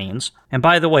 whatever that means. And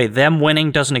by the way, them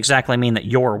winning doesn't exactly mean that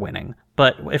you're winning.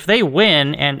 But if they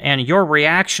win and your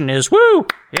reaction is, woo,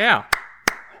 yeah,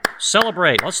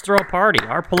 celebrate, let's throw a party,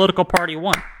 our political party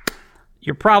won,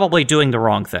 you're probably doing the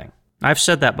wrong thing. I've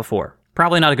said that before.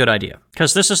 Probably not a good idea.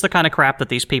 Because this is the kind of crap that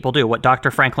these people do, what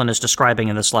Dr. Franklin is describing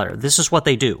in this letter. This is what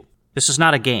they do. This is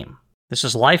not a game. This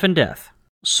is life and death.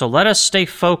 So let us stay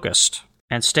focused,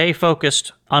 and stay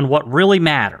focused on what really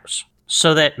matters,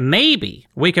 so that maybe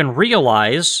we can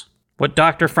realize what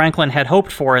Dr. Franklin had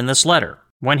hoped for in this letter,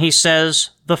 when he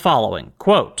says the following,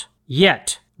 quote,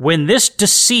 "Yet, when this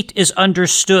deceit is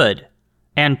understood,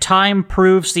 and time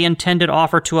proves the intended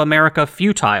offer to America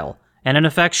futile and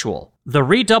ineffectual, the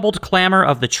redoubled clamor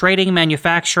of the trading,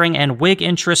 manufacturing, and Whig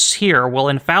interests here will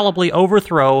infallibly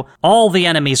overthrow all the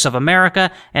enemies of America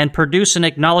and produce an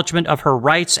acknowledgement of her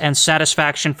rights and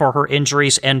satisfaction for her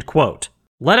injuries," end quote.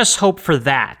 Let us hope for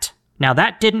that. Now,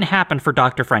 that didn't happen for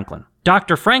Dr. Franklin.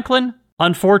 Dr. Franklin,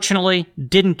 unfortunately,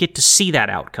 didn't get to see that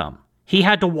outcome. He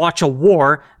had to watch a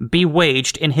war be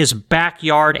waged in his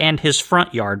backyard and his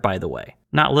front yard, by the way.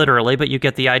 Not literally, but you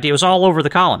get the idea. It was all over the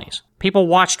colonies. People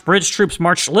watched British troops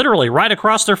march literally right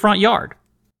across their front yard.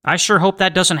 I sure hope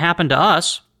that doesn't happen to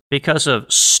us because of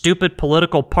stupid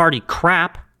political party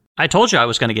crap. I told you I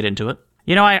was going to get into it.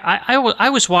 You know, I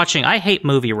was watching, I hate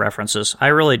movie references. I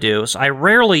really do. So I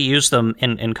rarely use them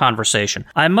in conversation.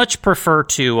 I much prefer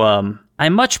to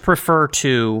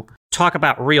talk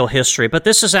about real history, but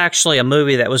this is actually a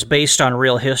movie that was based on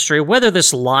real history. Whether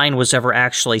this line was ever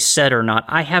actually said or not,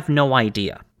 I have no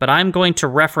idea. But I'm going to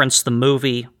reference the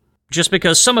movie just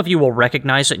because some of you will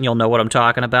recognize it and you'll know what I'm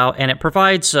talking about, and it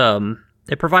provides a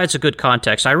good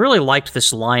context. I really liked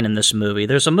this line in this movie.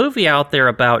 There's a movie out there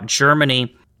about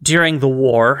Germany during the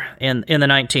war in the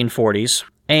 1940s,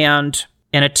 and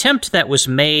an attempt that was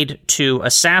made to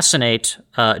assassinate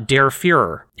Der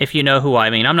Fuhrer. If you know who I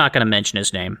mean, I'm not going to mention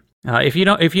his name. If you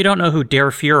don't know who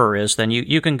Der Fuhrer is, then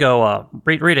you can go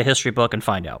read a history book and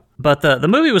find out. But the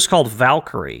movie was called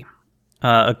Valkyrie.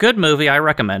 A good movie, I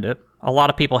recommend it. A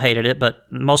lot of people hated it,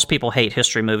 but most people hate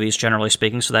history movies, generally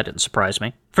speaking, so that didn't surprise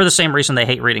me. For the same reason they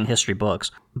hate reading history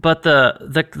books. But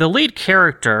the lead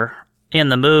character in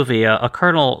the movie, a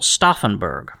Colonel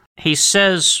Stauffenberg, he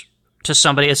says to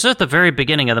somebody, it's at the very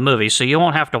beginning of the movie, so you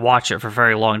won't have to watch it for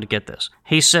very long to get this.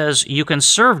 He says, "You can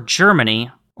serve Germany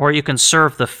or you can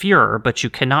serve the Fuhrer, but you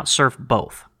cannot serve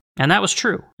both." And that was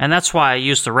true. And that's why I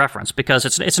used the reference, because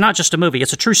it's not just a movie,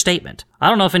 it's a true statement. I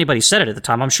don't know if anybody said it at the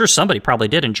time. I'm sure somebody probably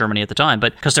did in Germany at the time,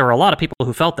 but because there were a lot of people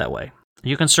who felt that way.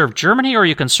 You can serve Germany or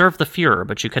you can serve the Fuhrer,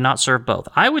 but you cannot serve both.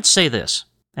 I would say this,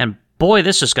 and boy,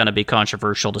 this is going to be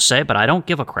controversial to say, but I don't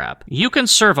give a crap. You can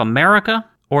serve America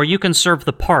or you can serve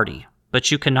the party,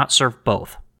 but you cannot serve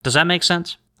both. Does that make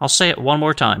sense? I'll say it one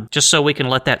more time, just so we can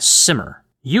let that simmer.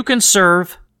 You can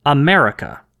serve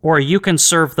America, or you can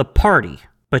serve the party,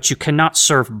 but you cannot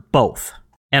serve both.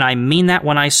 And I mean that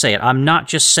when I say it. I'm not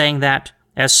just saying that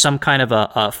as some kind of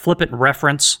a flippant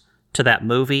reference to that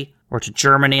movie or to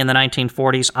Germany in the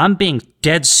 1940s. I'm being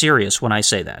dead serious when I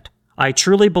say that. I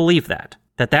truly believe that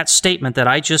statement that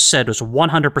I just said was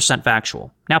 100%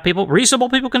 factual. Now, reasonable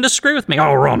people can disagree with me.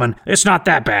 "Oh, Roman, it's not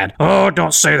that bad. Oh,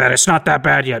 don't say that. It's not that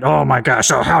bad yet. Oh my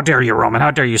gosh. Oh, how dare you, Roman?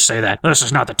 How dare you say that? This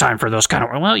is not the time for those kind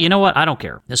of..." Well, you know what? I don't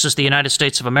care. This is the United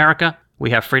States of America. We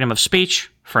have freedom of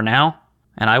speech for now,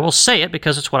 and I will say it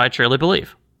because it's what I truly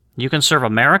believe. You can serve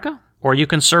America or you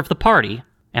can serve the party,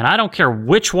 and I don't care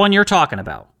which one you're talking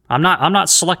about. I'm not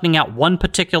selecting out one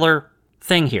particular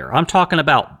thing here. I'm talking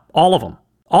about all of them.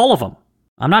 All of them.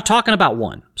 I'm not talking about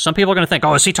one. Some people are going to think,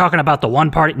 "Oh, is he talking about the one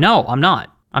party?" No, I'm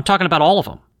not. I'm talking about all of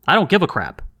them. I don't give a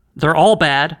crap. They're all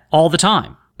bad all the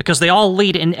time because they all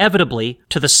lead inevitably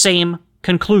to the same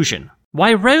conclusion.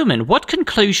 Why, Roman, what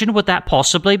conclusion would that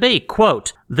possibly be?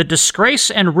 Quote, "The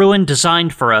disgrace and ruin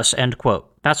designed for us," end quote.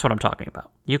 That's what I'm talking about.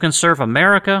 You can serve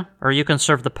America or you can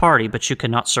serve the party, but you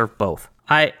cannot serve both.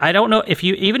 I don't know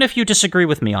even if you disagree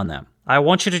with me on that. I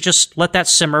want you to just let that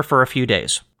simmer for a few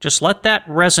days. Just let that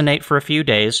resonate for a few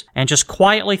days and just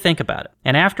quietly think about it.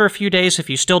 And after a few days, if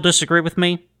you still disagree with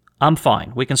me, I'm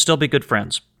fine. We can still be good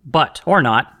friends. But, or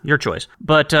not, your choice.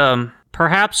 But,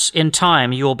 perhaps in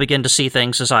time you will begin to see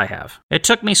things as I have. It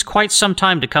took me quite some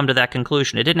time to come to that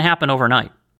conclusion. It didn't happen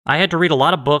overnight. I had to read a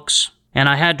lot of books, and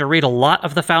I had to read a lot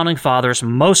of the Founding Fathers,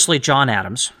 mostly John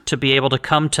Adams, to be able to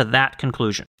come to that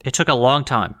conclusion. It took a long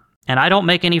time. And I don't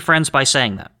make any friends by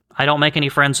saying that. I don't make any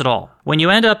friends at all. When you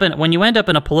end up in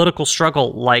a political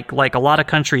struggle like a lot of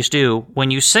countries do,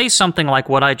 when you say something like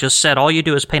what I just said, all you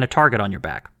do is paint a target on your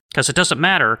back. Because it doesn't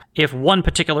matter if one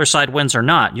particular side wins or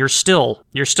not. You're still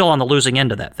on the losing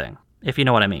end of that thing, if you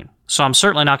know what I mean. So I'm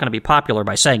certainly not going to be popular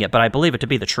by saying it, but I believe it to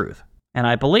be the truth. And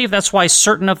I believe that's why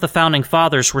certain of the Founding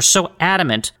Fathers were so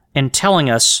adamant in telling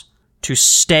us to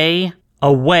stay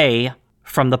away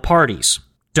from the parties.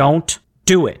 Don't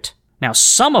do it. Now,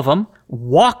 some of them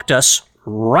walked us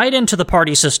right into the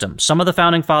party system. Some of the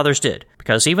Founding Fathers did,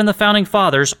 because even the Founding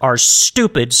Fathers are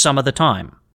stupid some of the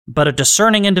time. But a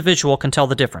discerning individual can tell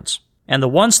the difference. And the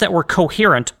ones that were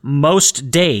coherent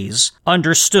most days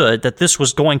understood that this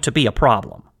was going to be a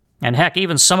problem. And heck,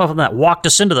 even some of them that walked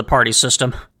us into the party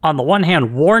system, on the one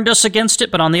hand warned us against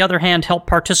it, but on the other hand helped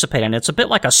participate in it. It's a bit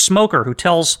like a smoker who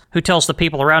tells the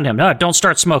people around him, no, don't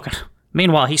start smoking.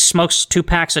 Meanwhile, he smokes 2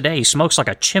 packs a day. He smokes like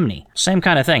a chimney. Same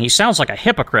kind of thing. He sounds like a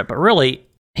hypocrite, but really,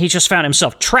 he just found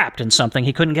himself trapped in something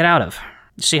he couldn't get out of.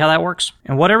 See how that works?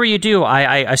 And whatever you do,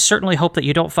 I certainly hope that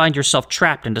you don't find yourself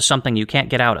trapped into something you can't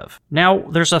get out of. Now,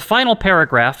 there's a final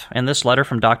paragraph in this letter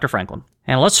from Dr. Franklin.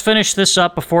 And let's finish this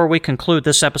up before we conclude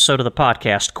this episode of the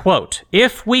podcast. Quote,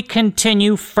 "If we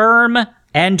continue firm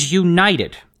and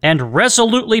united and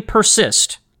resolutely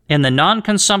persist in the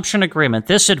non-consumption agreement,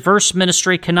 this adverse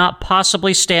ministry cannot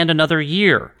possibly stand another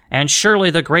year. And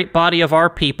surely the great body of our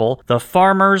people, the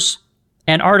farmers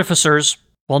and artificers,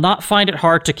 will not find it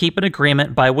hard to keep an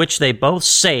agreement by which they both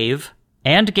save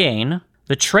and gain.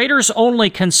 The traders only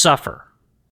can suffer.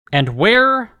 And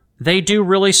where they do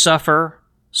really suffer,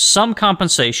 some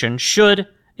compensation should,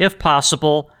 if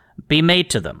possible, be made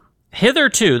to them.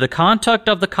 Hitherto, the conduct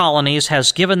of the colonies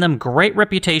has given them great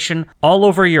reputation all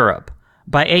over Europe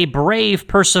by a brave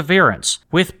perseverance,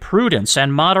 with prudence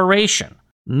and moderation.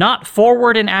 Not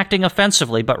forward in acting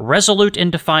offensively, but resolute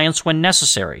in defiance when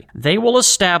necessary. They will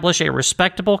establish a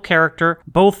respectable character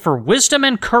both for wisdom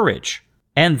and courage,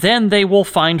 and then they will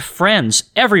find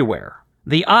friends everywhere.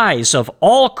 The eyes of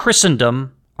all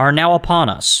Christendom are now upon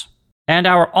us, and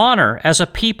our honor as a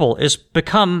people is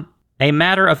become a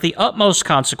matter of the utmost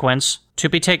consequence to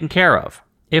be taken care of.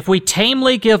 If we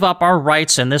tamely give up our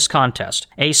rights in this contest,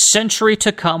 a century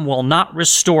to come will not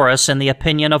restore us in the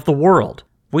opinion of the world.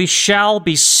 We shall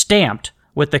be stamped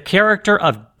with the character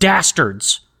of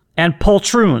dastards and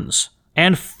poltroons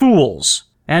and fools,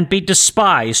 and be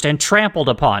despised and trampled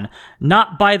upon,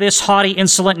 not by this haughty,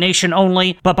 insolent nation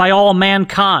only, but by all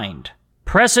mankind.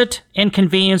 Present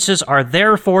inconveniences are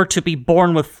therefore to be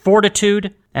borne with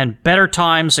fortitude, and better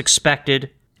times expected."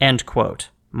 End quote.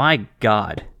 My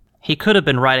God. He could have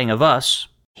been writing of us.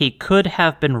 He could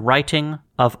have been writing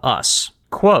of us.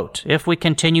 Quote, "If we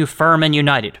continue firm and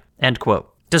united." End quote.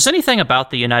 Does anything about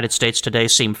the United States today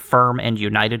seem firm and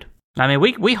united? I mean,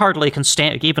 we hardly can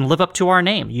even live up to our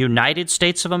name. United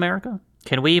States of America?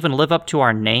 Can we even live up to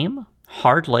our name?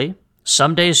 Hardly.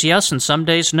 Some days yes and some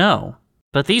days no.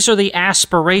 But these are the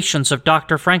aspirations of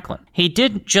Dr. Franklin. He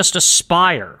didn't just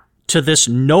aspire to this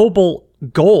noble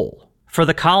goal for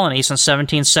the colonies in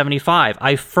 1775.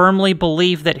 I firmly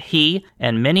believe that he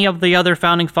and many of the other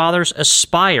founding fathers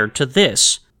aspired to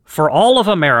this for all of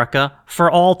America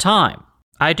for all time.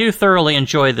 I do thoroughly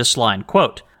enjoy this line.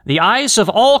 Quote, "The eyes of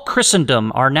all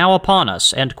Christendom are now upon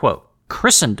us." End quote.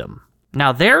 Christendom.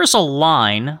 Now there's a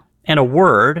line and a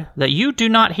word that you do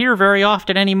not hear very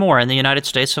often anymore in the United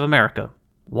States of America.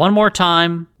 One more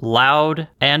time, loud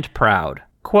and proud.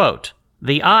 Quote,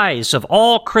 "The eyes of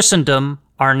all Christendom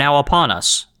are now upon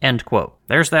us." End quote.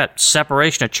 There's that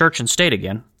separation of church and state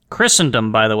again.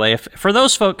 Christendom, by the way, for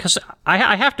those folks, because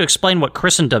I have to explain what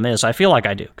Christendom is. I feel like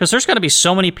I do. Because there's going to be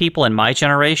so many people in my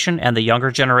generation and the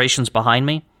younger generations behind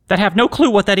me that have no clue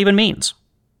what that even means.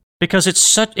 Because it's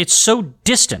so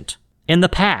distant in the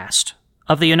past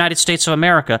of the United States of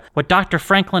America. What Dr.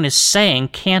 Franklin is saying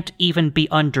can't even be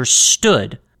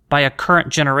understood by a current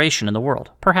generation in the world.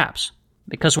 Perhaps.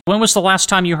 Because when was the last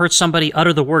time you heard somebody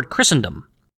utter the word Christendom?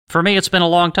 For me, it's been a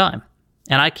long time.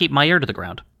 And I keep my ear to the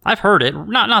ground. I've heard it,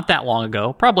 not that long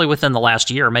ago, probably within the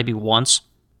last year, maybe once,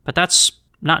 but that's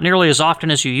not nearly as often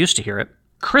as you used to hear it.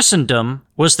 Christendom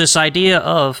was this idea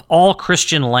of all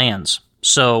Christian lands.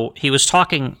 So he was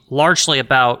talking largely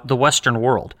about the Western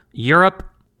world, Europe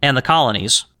and the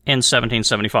colonies in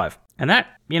 1775. And that,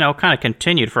 kind of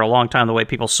continued for a long time the way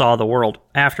people saw the world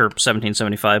after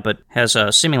 1775, but has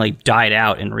seemingly died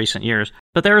out in recent years.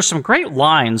 But there are some great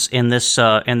lines in this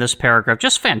paragraph,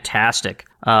 just fantastic.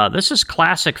 This is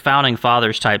classic Founding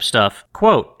Fathers type stuff.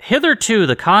 Quote, "Hitherto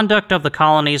the conduct of the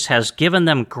colonies has given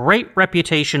them great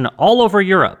reputation all over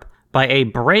Europe by a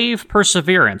brave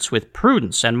perseverance with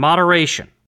prudence and moderation,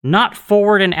 not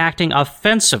forward in acting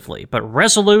offensively, but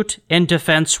resolute in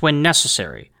defense when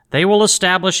necessary. They will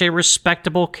establish a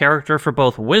respectable character for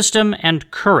both wisdom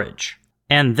and courage,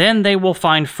 and then they will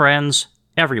find friends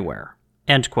everywhere,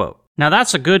 end quote. Now,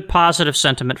 that's a good positive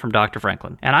sentiment from Dr.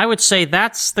 Franklin, and I would say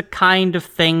that's the kind of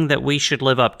thing that we should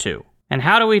live up to. And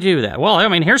how do we do that? Well, I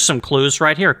mean, here's some clues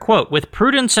right here. Quote, with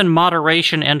prudence and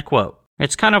moderation, end quote.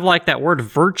 It's kind of like that word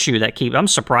virtue that I'm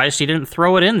surprised he didn't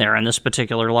throw it in there in this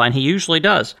particular line. He usually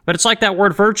does. But it's like that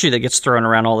word virtue that gets thrown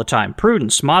around all the time.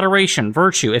 Prudence, moderation,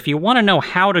 virtue. If you want to know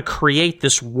how to create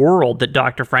this world that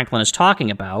Dr. Franklin is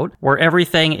talking about, where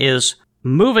everything is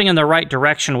moving in the right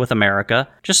direction with America,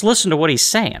 just listen to what he's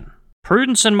saying.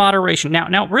 Prudence and moderation.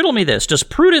 Now, riddle me this. Does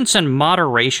prudence and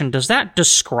moderation, does that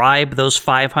describe those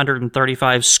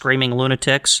 535 screaming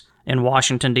lunatics in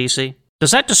Washington, D.C.? Does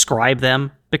that describe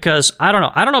them? Because I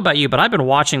don't know about you, but I've been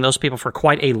watching those people for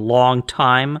quite a long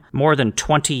time, more than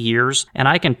 20 years, and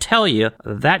I can tell you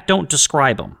that don't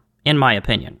describe them, in my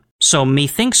opinion. So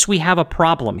methinks we have a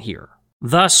problem here.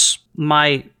 Thus,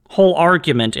 my whole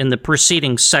argument in the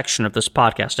preceding section of this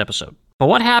podcast episode. But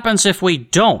what happens if we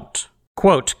don't,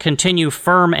 quote, continue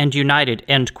firm and united,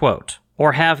 end quote,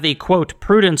 or have the, quote,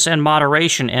 prudence and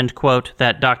moderation, end quote,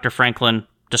 that Dr. Franklin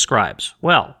describes?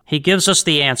 Well, he gives us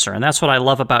the answer, and that's what I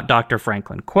love about Dr.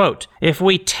 Franklin. Quote, if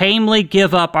we tamely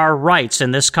give up our rights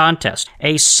in this contest,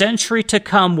 a century to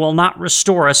come will not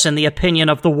restore us in the opinion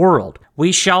of the world.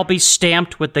 We shall be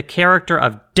stamped with the character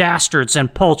of dastards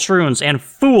and poltroons and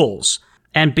fools,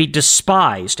 and be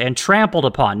despised and trampled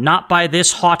upon, not by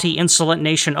this haughty, insolent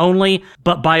nation only,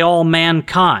 but by all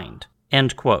mankind,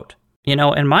 end quote. You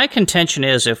know, and my contention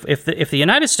is if the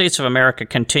United States of America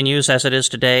continues as it is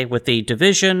today with the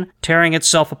division, tearing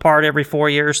itself apart every 4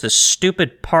 years, this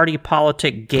stupid party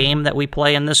politic game that we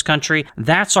play in this country,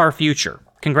 that's our future.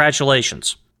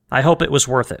 Congratulations. I hope it was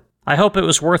worth it. I hope it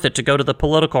was worth it to go to the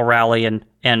political rally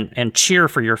and cheer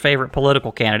for your favorite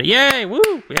political candidate. Yay!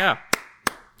 Woo! Yeah.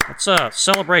 Let's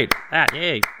celebrate that.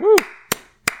 Yay. Woo!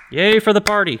 Yay for the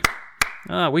party.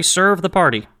 We serve the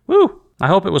party. Woo! I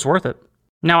hope it was worth it.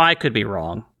 Now, I could be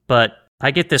wrong, but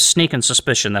I get this sneaking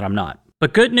suspicion that I'm not.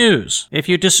 But good news, if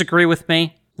you disagree with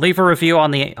me, leave a review on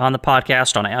the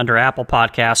podcast under Apple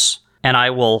Podcasts, and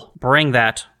I will bring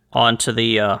that onto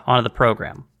the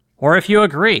program. Or if you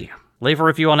agree, leave a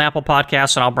review on Apple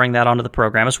Podcasts, and I'll bring that onto the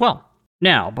program as well.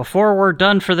 Now, before we're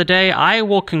done for the day, I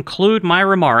will conclude my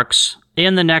remarks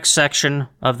in the next section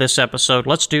of this episode.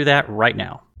 Let's do that right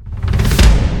now.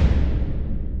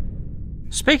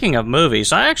 Speaking of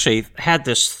movies, I actually had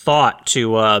this thought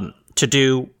to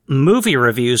do movie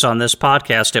reviews on this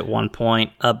podcast at one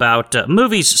point about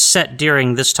movies set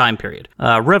during this time period.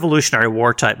 Revolutionary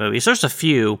War type movies. There's a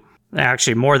few,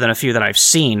 actually more than a few that I've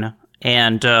seen.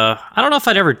 And I don't know if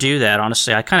I'd ever do that,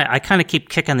 honestly. I kind of keep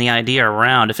kicking the idea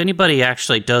around. If anybody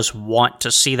actually does want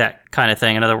to see that kind of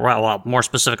thing, more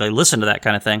specifically, listen to that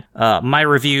kind of thing, my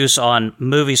reviews on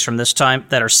movies from this time,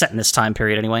 that are set in this time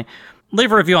period anyway,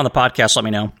 leave a review on the podcast, let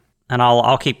me know, and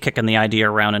I'll keep kicking the idea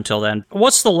around until then.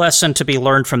 What's the lesson to be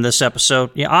learned from this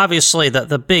episode? Yeah, obviously,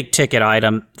 the big ticket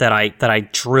item that I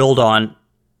drilled on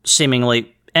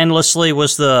seemingly endlessly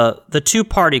was the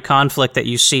two-party conflict that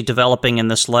you see developing in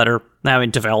this letter. It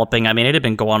had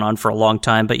been going on for a long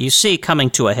time, but you see coming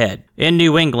to a head in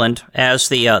New England as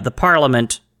the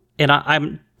Parliament, and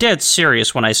I'm dead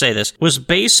serious when I say this, was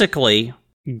basically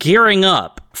gearing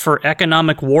up for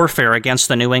economic warfare against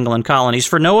the New England colonies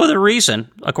for no other reason,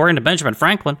 according to Benjamin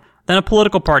Franklin, than a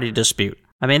political party dispute.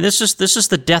 I mean, this is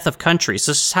the death of countries.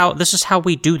 This is how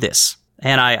we do this.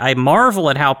 And I marvel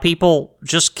at how people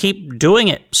just keep doing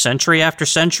it century after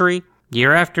century,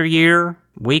 year after year,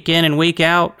 week in and week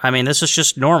out. I mean, this is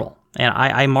just normal. And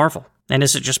I marvel. And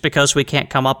is it just because we can't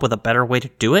come up with a better way to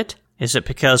do it? Is it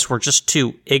because we're just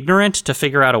too ignorant to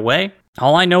figure out a way?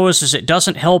 All I know is it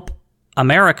doesn't help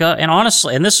America, and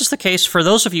honestly, and this is the case for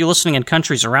those of you listening in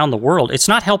countries around the world, it's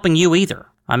not helping you either.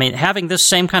 I mean, having this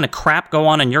same kind of crap go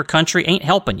on in your country ain't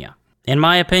helping you, in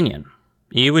my opinion.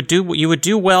 You would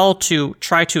do well to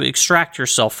try to extract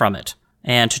yourself from it,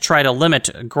 and to try to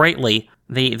limit greatly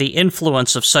the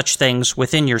influence of such things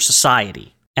within your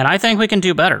society. And I think we can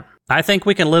do better. I think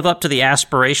we can live up to the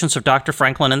aspirations of Dr.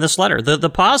 Franklin in this letter, the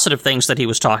positive things that he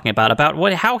was talking about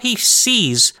how he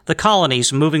sees the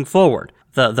colonies moving forward.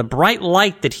 The bright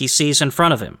light that he sees in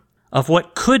front of him of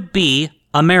what could be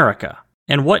America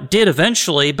and what did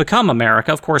eventually become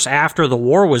America. Of course, after the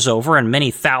war was over and many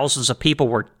thousands of people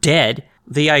were dead,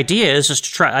 the idea is to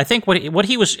try, I think what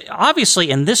he was,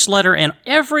 obviously in this letter and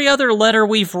every other letter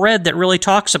we've read that really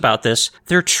talks about this,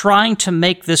 they're trying to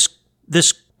make this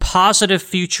positive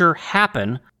future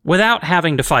happen without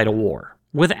having to fight a war,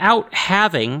 without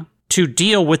having to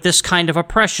deal with this kind of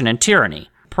oppression and tyranny.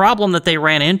 Problem that they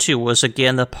ran into was,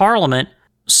 again, the Parliament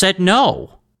said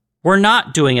no. were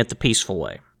not doing it the peaceful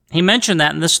way. He mentioned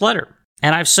that in this letter.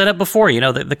 And I've said it before,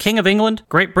 the King of England,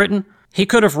 Great Britain, he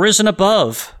could have risen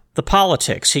above the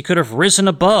politics. He could have risen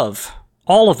above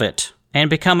all of it and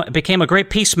became a great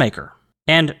peacemaker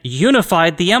and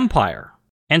unified the empire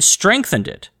and strengthened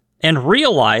it and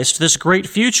realized this great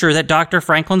future that Dr.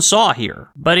 Franklin saw here.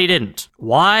 But he didn't.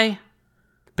 Why?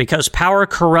 Because power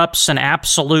corrupts and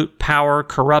absolute power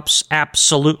corrupts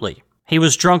absolutely. He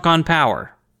was drunk on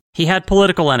power. He had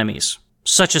political enemies,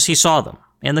 such as he saw them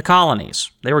in the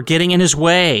colonies. They were getting in his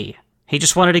way. He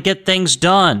just wanted to get things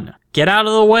done. Get out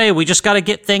of the way. We just got to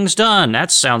get things done.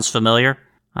 That sounds familiar.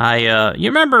 You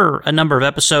remember a number of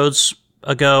episodes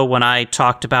ago when I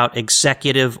talked about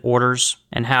executive orders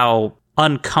and how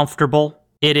uncomfortable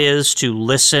it is to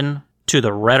listen to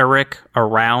the rhetoric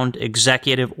around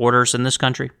executive orders in this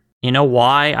country? You know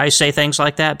why I say things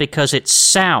like that? Because it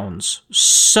sounds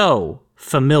so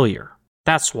familiar.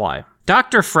 That's why.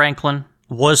 Dr. Franklin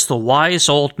was the wise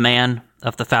old man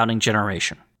of the founding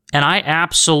generation. And I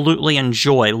absolutely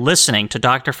enjoy listening to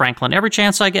Dr. Franklin every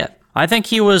chance I get. I think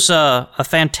he was a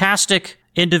fantastic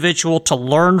individual to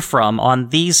learn from on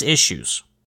these issues.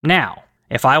 Now,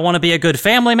 if I want to be a good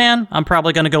family man, I'm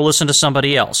probably going to go listen to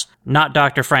somebody else, not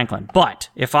Dr. Franklin. But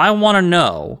if I want to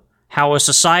know how a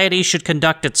society should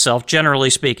conduct itself, generally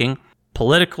speaking,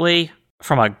 politically,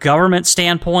 from a government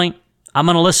standpoint, I'm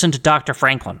going to listen to Dr.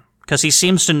 Franklin, because he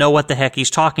seems to know what the heck he's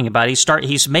talking about.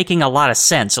 He's making a lot of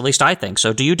sense. At least I think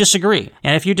so. Do you disagree?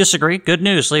 And if you disagree, good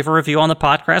news. Leave a review on the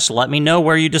podcast. Let me know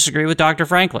where you disagree with Dr.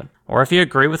 Franklin. Or if you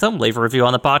agree with him, leave a review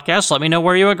on the podcast. Let me know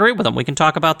where you agree with him. We can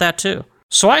talk about that too.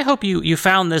 So I hope you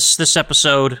found this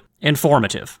episode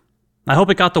informative. I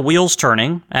hope it got the wheels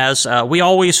turning, as we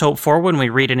always hope for when we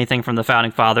read anything from the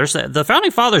Founding Fathers. The Founding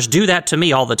Fathers do that to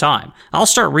me all the time. I'll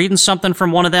start reading something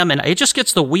from one of them, and it just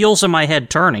gets the wheels in my head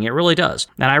turning. It really does.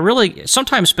 And I really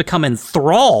sometimes become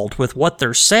enthralled with what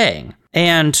they're saying.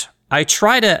 And I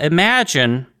try to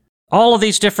imagine all of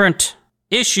these different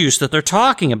issues that they're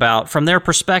talking about from their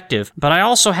perspective, but I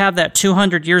also have that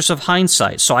 200 years of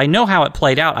hindsight, so I know how it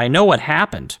played out. I know what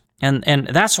happened. And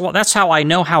that's how I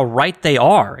know how right they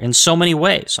are in so many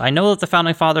ways. I know that the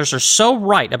Founding Fathers are so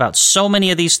right about so many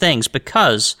of these things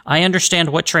because I understand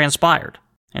what transpired.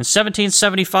 In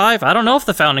 1775, I don't know if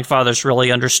the Founding Fathers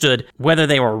really understood whether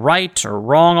they were right or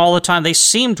wrong all the time. They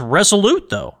seemed resolute,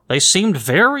 though. They seemed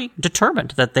very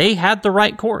determined that they had the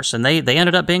right course, and they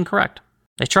ended up being correct.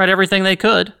 They tried everything they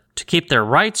could to keep their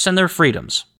rights and their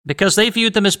freedoms, because they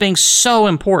viewed them as being so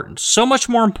important, so much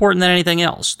more important than anything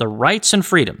else, the rights and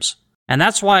freedoms. And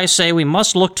that's why I say we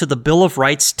must look to the Bill of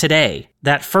Rights today,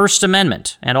 that First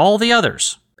Amendment, and all the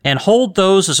others, and hold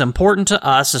those as important to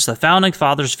us as the Founding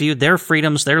Fathers viewed their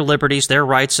freedoms, their liberties, their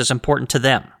rights as important to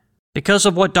them. Because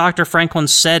of what Dr. Franklin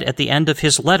said at the end of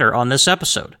his letter on this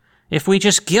episode, if we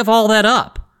just give all that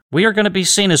up, we are going to be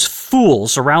seen as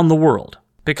fools around the world.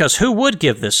 Because who would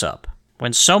give this up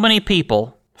when so many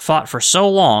people fought for so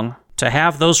long to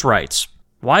have those rights?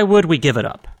 Why would we give it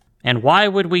up? And why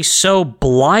would we so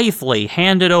blithely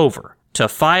hand it over to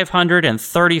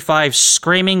 535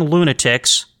 screaming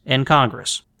lunatics in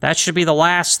Congress? That should be the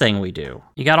last thing we do.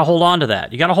 You got to hold on to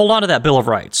that. You got to hold on to that Bill of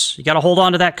Rights. You got to hold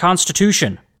on to that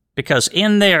Constitution. Because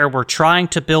in there, we're trying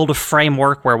to build a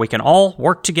framework where we can all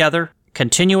work together,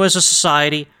 continue as a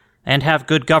society, and have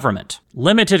good government.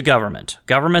 Limited government.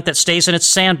 Government that stays in its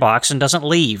sandbox and doesn't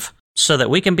leave, so that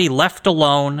we can be left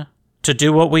alone to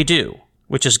do what we do,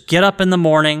 which is get up in the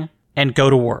morning and go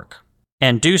to work,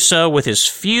 and do so with as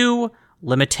few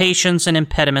limitations and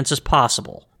impediments as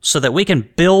possible, so that we can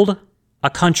build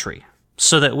a country,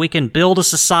 so that we can build a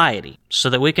society, so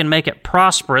that we can make it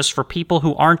prosperous for people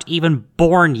who aren't even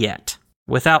born yet,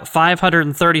 without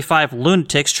 535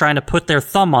 lunatics trying to put their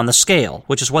thumb on the scale,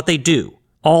 which is what they do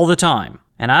all the time.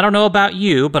 And I don't know about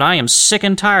you, but I am sick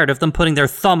and tired of them putting their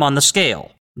thumb on the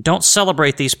scale. Don't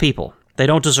celebrate these people. They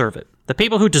don't deserve it. The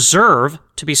people who deserve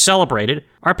to be celebrated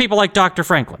are people like Dr.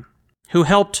 Franklin, who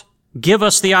helped give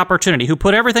us the opportunity, who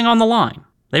put everything on the line.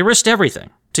 They risked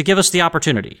everything to give us the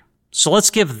opportunity. So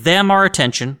let's give them our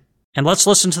attention, and let's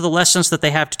listen to the lessons that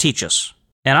they have to teach us.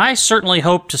 And I certainly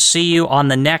hope to see you on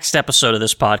the next episode of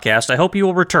this podcast. I hope you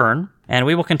will return, and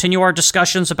we will continue our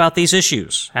discussions about these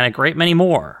issues, and a great many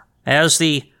more, as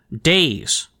the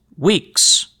days,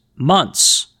 weeks,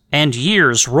 months, and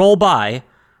years roll by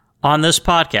on this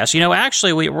podcast. You know,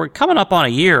 actually, we're coming up on a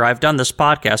year I've done this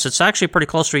podcast. It's actually pretty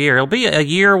close to a year. It'll be a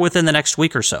year within the next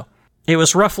week or so. It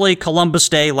was roughly Columbus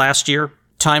Day last year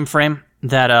time frame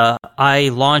that I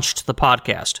launched the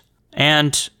podcast.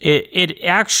 And it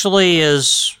actually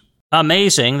is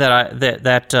amazing that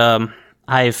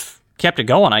I've kept it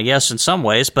going, I guess, in some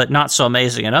ways, but not so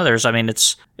amazing in others. I mean,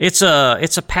 it's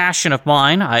a passion of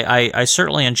mine. I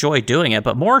certainly enjoy doing it,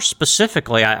 but more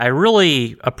specifically, I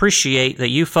really appreciate that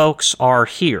you folks are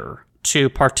here to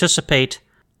participate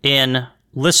in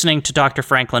listening to Dr.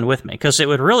 Franklin with me, because it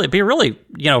would really be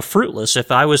fruitless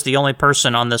if I was the only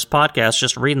person on this podcast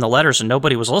just reading the letters and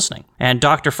nobody was listening. And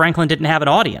Dr. Franklin didn't have an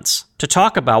audience to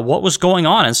talk about what was going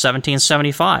on in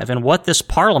 1775 and what this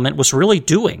Parliament was really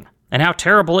doing and how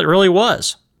terrible it really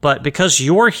was. But because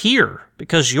you're here,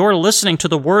 because you're listening to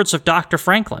the words of Dr.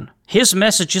 Franklin, his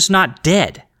message is not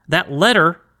dead. That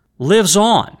letter lives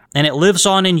on, and it lives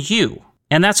on in you.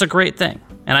 And that's a great thing.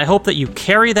 And I hope that you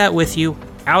carry that with you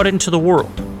out into the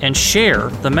world and share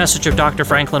the message of Dr.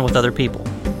 Franklin with other people.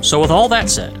 So with all that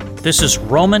said, this is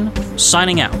Roman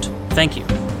signing out. Thank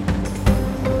you.